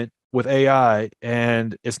moment with AI,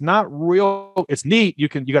 and it's not real. It's neat. You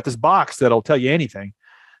got this box that'll tell you anything.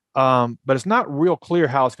 But it's not real clear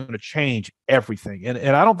how it's going to change everything.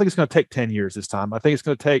 And I don't think it's going to take 10 years this time. I think it's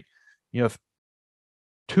going to take,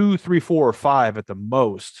 2, 3, 4, or 5 at the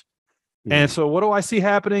most. And so what do I see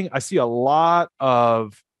happening? I see a lot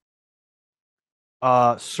of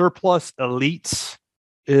surplus elites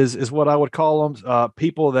is what I would call them.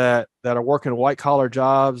 People that are working white collar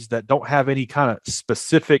jobs that don't have any kind of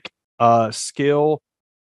specific skill,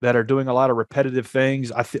 that are doing a lot of repetitive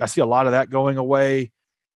things. I see a lot of that going away.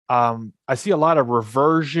 I see a lot of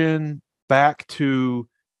reversion back to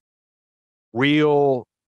real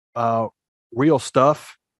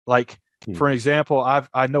stuff. Like, for an example,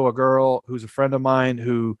 I know a girl who's a friend of mine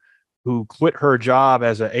who quit her job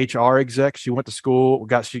as a HR exec. She went to school,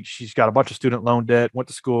 she's got a bunch of student loan debt, went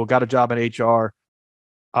to school, got a job in HR,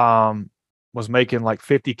 was making like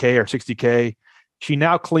 $50K or $60K. She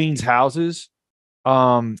now cleans houses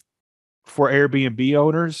for Airbnb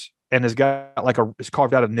owners, and has got it's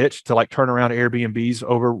carved out a niche to like turn around Airbnbs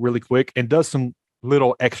over really quick, and does some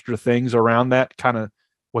little extra things around that, kind of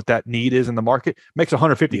what that need is in the market. Makes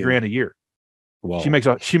 150 grand a year. Wow. She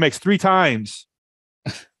makes 3 times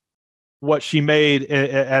what she made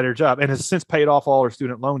at her job, and has since paid off all her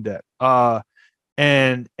student loan debt.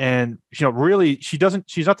 And really, she's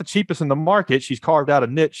not the cheapest in the market. She's carved out a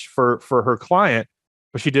niche for her client,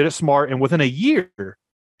 but she did it smart. And within a year,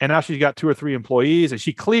 and now she's got 2 or 3 employees, and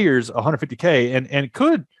she clears 150K and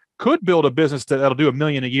could build a business that'll do $1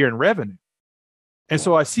 million a year in revenue. And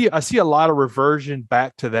so I see a lot of reversion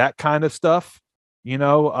back to that kind of stuff,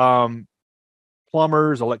 plumbers,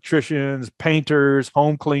 electricians, painters,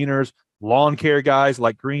 home cleaners, lawn care guys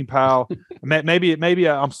like GreenPal. Maybe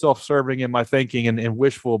I'm self-serving in my thinking and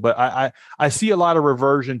wishful, but I see a lot of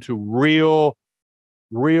reversion to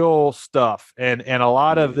real stuff, and a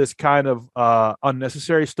lot of this kind of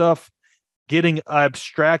unnecessary stuff getting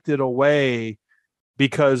abstracted away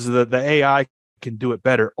because the AI can do it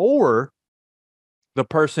better, or the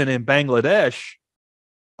person in Bangladesh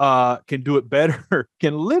can do it better,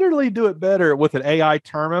 can literally do it better with an AI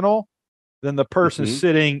terminal than the person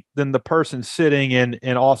sitting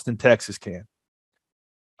in Austin, Texas can.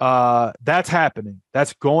 That's happening.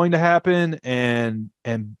 That's going to happen, and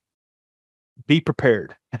be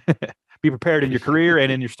prepared. Be prepared in your career and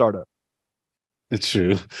in your startup. It's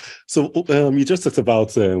true. So you just talked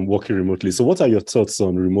about working remotely. So what are your thoughts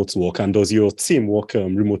on remote work? And does your team work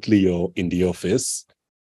remotely or in the office?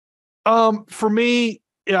 For me,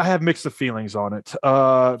 I have mixed feelings on it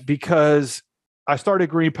because I started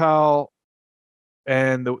GreenPal,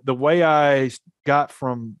 and the way I got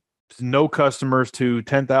from no customers to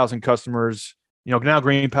 10,000 customers, now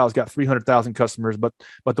GreenPal's got 300,000 customers, but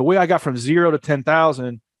the way I got from 0 to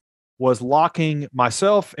 10,000 was locking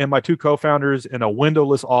myself and my 2 co-founders in a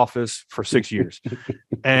windowless office for 6 years.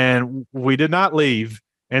 And we did not leave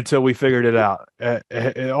until we figured it out,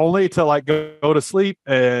 only to like go to sleep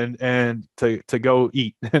and to go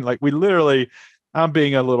eat. And like, we literally, I'm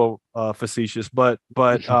being a little facetious, but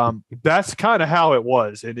that's kind of how it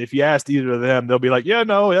was. And if you asked either of them, they'll be like, yeah,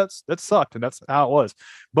 no, that sucked. And that's how it was.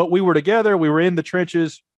 But we were together. We were in the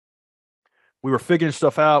trenches. We were figuring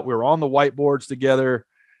stuff out. We were on the whiteboards together.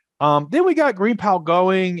 Then we got GreenPal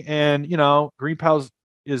going, and GreenPal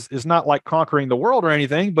is not like conquering the world or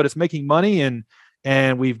anything, but it's making money,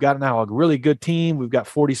 and we've got now a really good team. We've got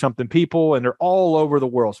 40 something people, and they're all over the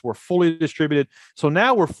world. So we're fully distributed. So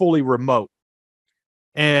now we're fully remote,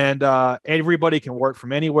 and everybody can work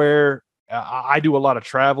from anywhere. I do a lot of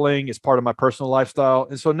traveling. It's part of my personal lifestyle.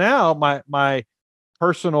 And so now my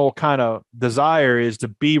personal kind of desire is to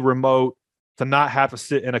be remote, to not have to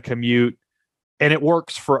sit in a commute. And it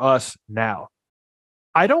works for us now.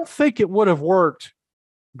 I don't think it would have worked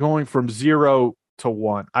going from 0 to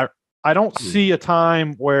 1. I don't see a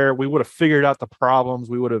time where we would have figured out the problems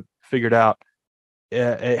we would have figured out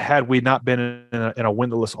had we not been in a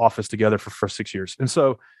windowless office together for 6 years. And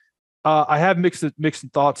so I have mixed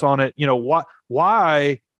thoughts on it.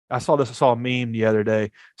 Why I saw a meme the other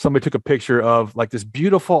day. Somebody took a picture of like this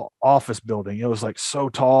beautiful office building. It was like so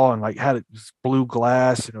tall and like had this blue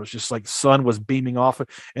glass, and it was just like sun was beaming off it.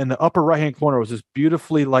 And the upper right hand corner was this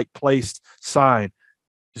beautifully like placed sign,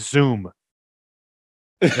 Zoom.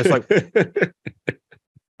 And it's like,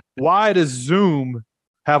 why does Zoom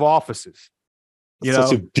have offices?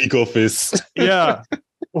 Such a big office. Yeah.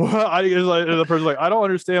 Well, the person's like, I don't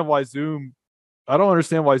understand why Zoom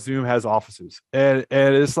has offices. And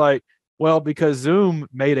it's like, well, because Zoom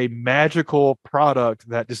made a magical product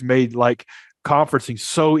that just made like conferencing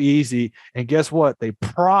so easy. And guess what? They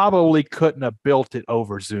probably couldn't have built it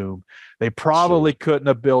over Zoom. They probably couldn't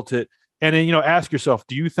have built it. And then, ask yourself,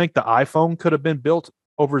 do you think the iPhone could have been built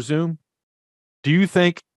over Zoom? Do you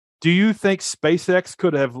think SpaceX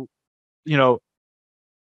could have,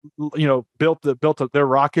 built their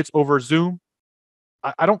rockets over Zoom?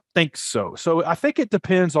 I don't think so. So I think it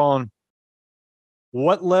depends on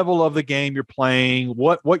what level of the game you're playing,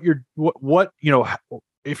 if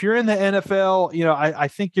you're in the NFL, I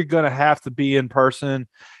think you're going to have to be in person.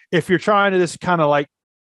 If you're trying to just kind of like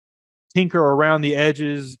tinker around the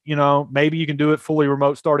edges, maybe you can do it fully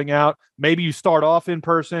remote starting out. Maybe you start off in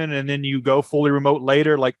person and then you go fully remote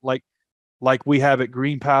later, like we have at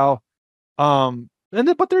GreenPal.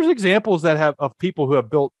 But there's examples of people who have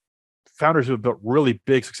built, founders who have built really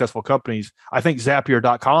big successful companies. I think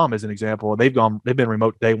Zapier.com is an example. They've been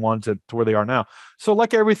remote day one to where they are now. So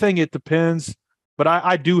like everything, it depends, but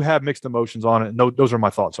I do have mixed emotions on it. And those are my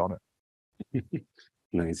thoughts on it.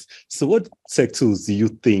 Nice. So what tech tools do you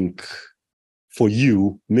think for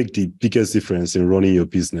you make the biggest difference in running your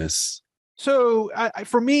business? So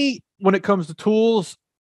for me, when it comes to tools,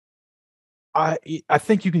 I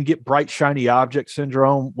think you can get bright, shiny object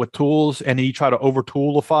syndrome with tools, and then you try to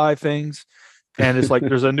over-toolify things. And it's like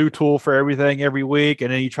there's a new tool for everything every week,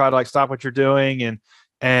 and then you try to like stop what you're doing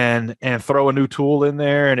and throw a new tool in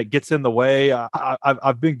there, and it gets in the way.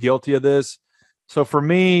 I've been guilty of this. So for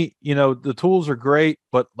me, the tools are great,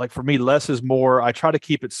 but like for me, less is more. I try to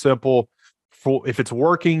keep it simple. If it's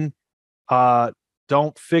working,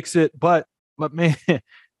 don't fix it. But man,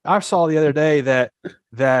 I saw the other day that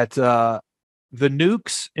the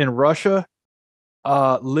nukes in Russia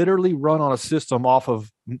literally run on a system off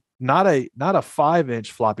of not a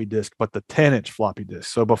 5-inch floppy disk, but the 10-inch floppy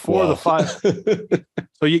disk. So before the 5,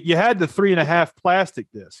 so you had the 3.5 plastic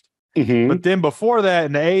disk, but then before that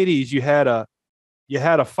in the 80s, you had a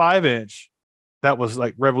 5-inch that was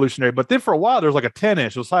like revolutionary. But then for a while, there was like a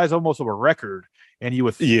 10-inch, the size almost of a record, and you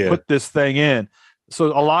would put this thing in.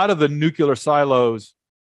 So a lot of the nuclear silos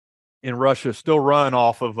in Russia still run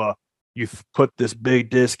off of you put this big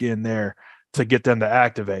disk in there to get them to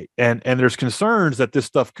activate. And there's concerns that this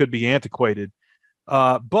stuff could be antiquated.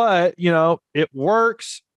 But it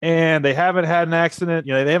works, and they haven't had an accident.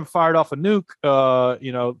 They haven't fired off a nuke,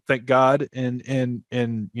 thank God, in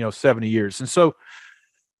 70 years. And so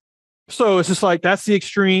it's just like, that's the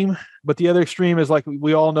extreme. But the other extreme is like,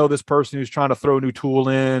 we all know this person who's trying to throw a new tool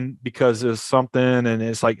in because there's something, and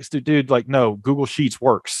it's like, dude, like, no, Google Sheets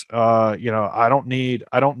works. I don't need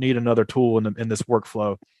another tool in this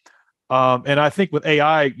workflow. And I think with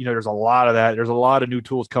AI, there's a lot of that. There's a lot of new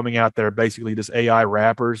tools coming out that are basically just AI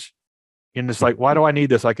wrappers. And it's like, why do I need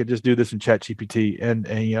this? I could just do this in ChatGPT. And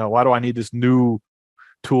why do I need this new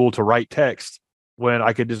tool to write text when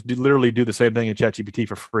I could just literally do the same thing in ChatGPT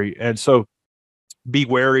for free? And so be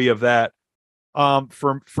wary of that.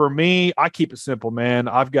 For me, I keep it simple, man.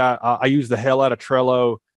 I use the hell out of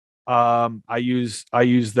Trello. I use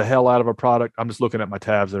the hell out of a product. I'm just looking at my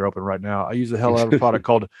tabs that are open right now. I use the hell out of a product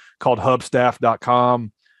called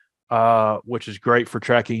hubstaff.com, which is great for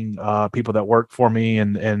tracking people that work for me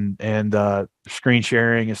and screen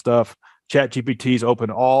sharing and stuff. ChatGPT is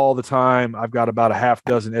open all the time. I've got about a half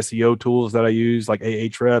dozen SEO tools that I use, like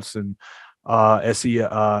Ahrefs and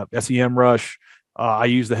SEMrush. I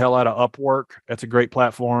use the hell out of Upwork. That's a great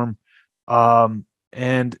platform. And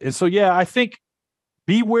so, yeah, I think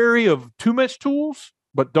be wary of too much tools,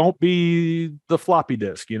 but don't be the floppy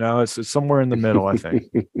disk. It's somewhere in the middle, I think.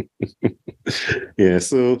 Yeah.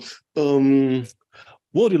 So,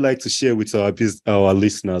 what would you like to share with our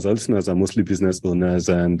listeners? Our listeners are mostly business owners,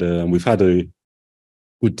 and we've had a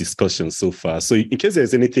good discussion so far. So in case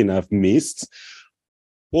there's anything I've missed,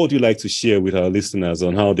 what would you like to share with our listeners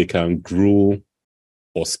on how they can grow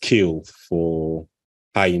or scale for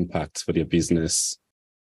high impact for their business?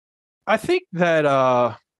 I think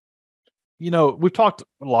that, we've talked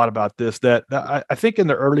a lot about this, that I think in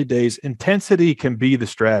the early days, intensity can be the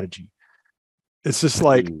strategy. It's just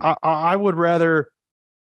like, I would rather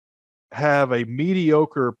have a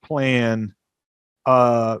mediocre plan.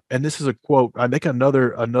 And this is a quote. I think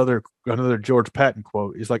another George Patton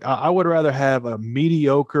quote is like, I would rather have a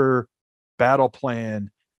mediocre battle plan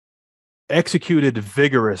executed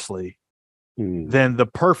vigorously than the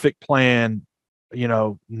perfect plan,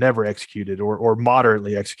 never executed or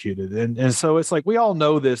moderately executed. And so it's like, we all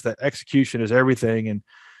know this, that execution is everything.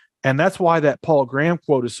 And that's why that Paul Graham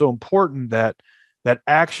quote is so important, that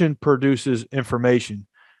action produces information.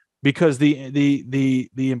 Because the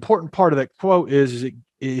important part of that quote is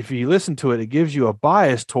if you listen to it, it gives you a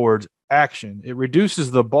bias towards action. It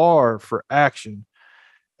reduces the bar for action,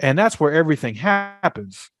 and that's where everything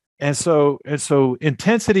happens. And so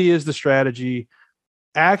intensity is the strategy.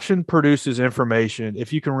 Action produces information.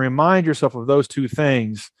 If you can remind yourself of those two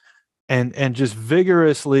things, and just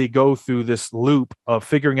vigorously go through this loop of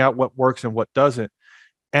figuring out what works and what doesn't.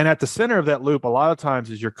 And at the center of that loop, a lot of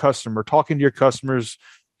times, is your customer. Talking to your customers,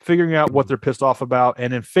 figuring out what they're pissed off about,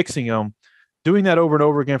 and then fixing them. Doing that over and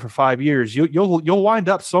over again for 5 years, you'll wind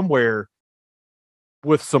up somewhere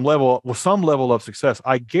with some level of success.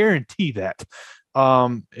 I guarantee that.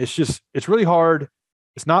 It's really hard.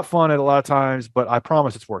 It's not fun at a lot of times, but I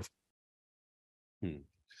promise it's worth it.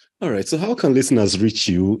 All right. So how can listeners reach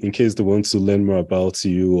you in case they want to learn more about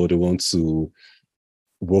you, or they want to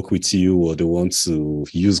work with you, or they want to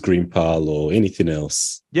use GreenPal or anything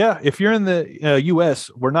else? Yeah, if you're in the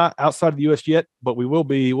US, we're not outside of the US yet, but we will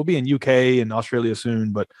be. We'll be in UK and Australia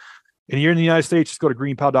soon. But and you're in the United States, just go to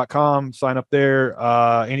greenpal.com, sign up there.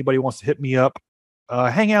 Anybody wants to hit me up,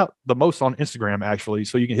 hang out the most on Instagram, actually.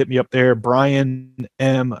 So you can hit me up there, Bryan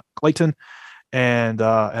M. Clayton, and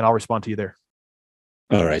I'll respond to you there.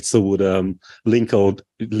 All right. So we'll link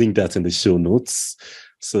that in the show notes.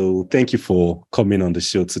 So thank you for coming on the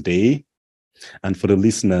show today. And for the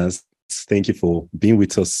listeners, thank you for being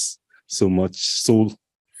with us for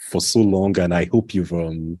so long. And I hope you've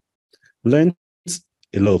learned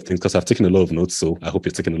a lot of things, because I've taken a lot of notes. So I hope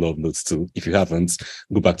you're taking a lot of notes too. If you haven't,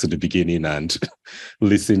 go back to the beginning and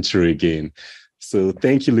listen through again. So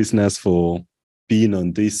thank you, listeners, for being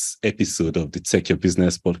on this episode of the Tech Your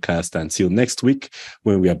Business podcast. Until next week,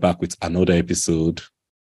 when we are back with another episode,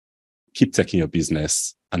 keep taking your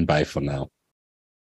business, and bye for now.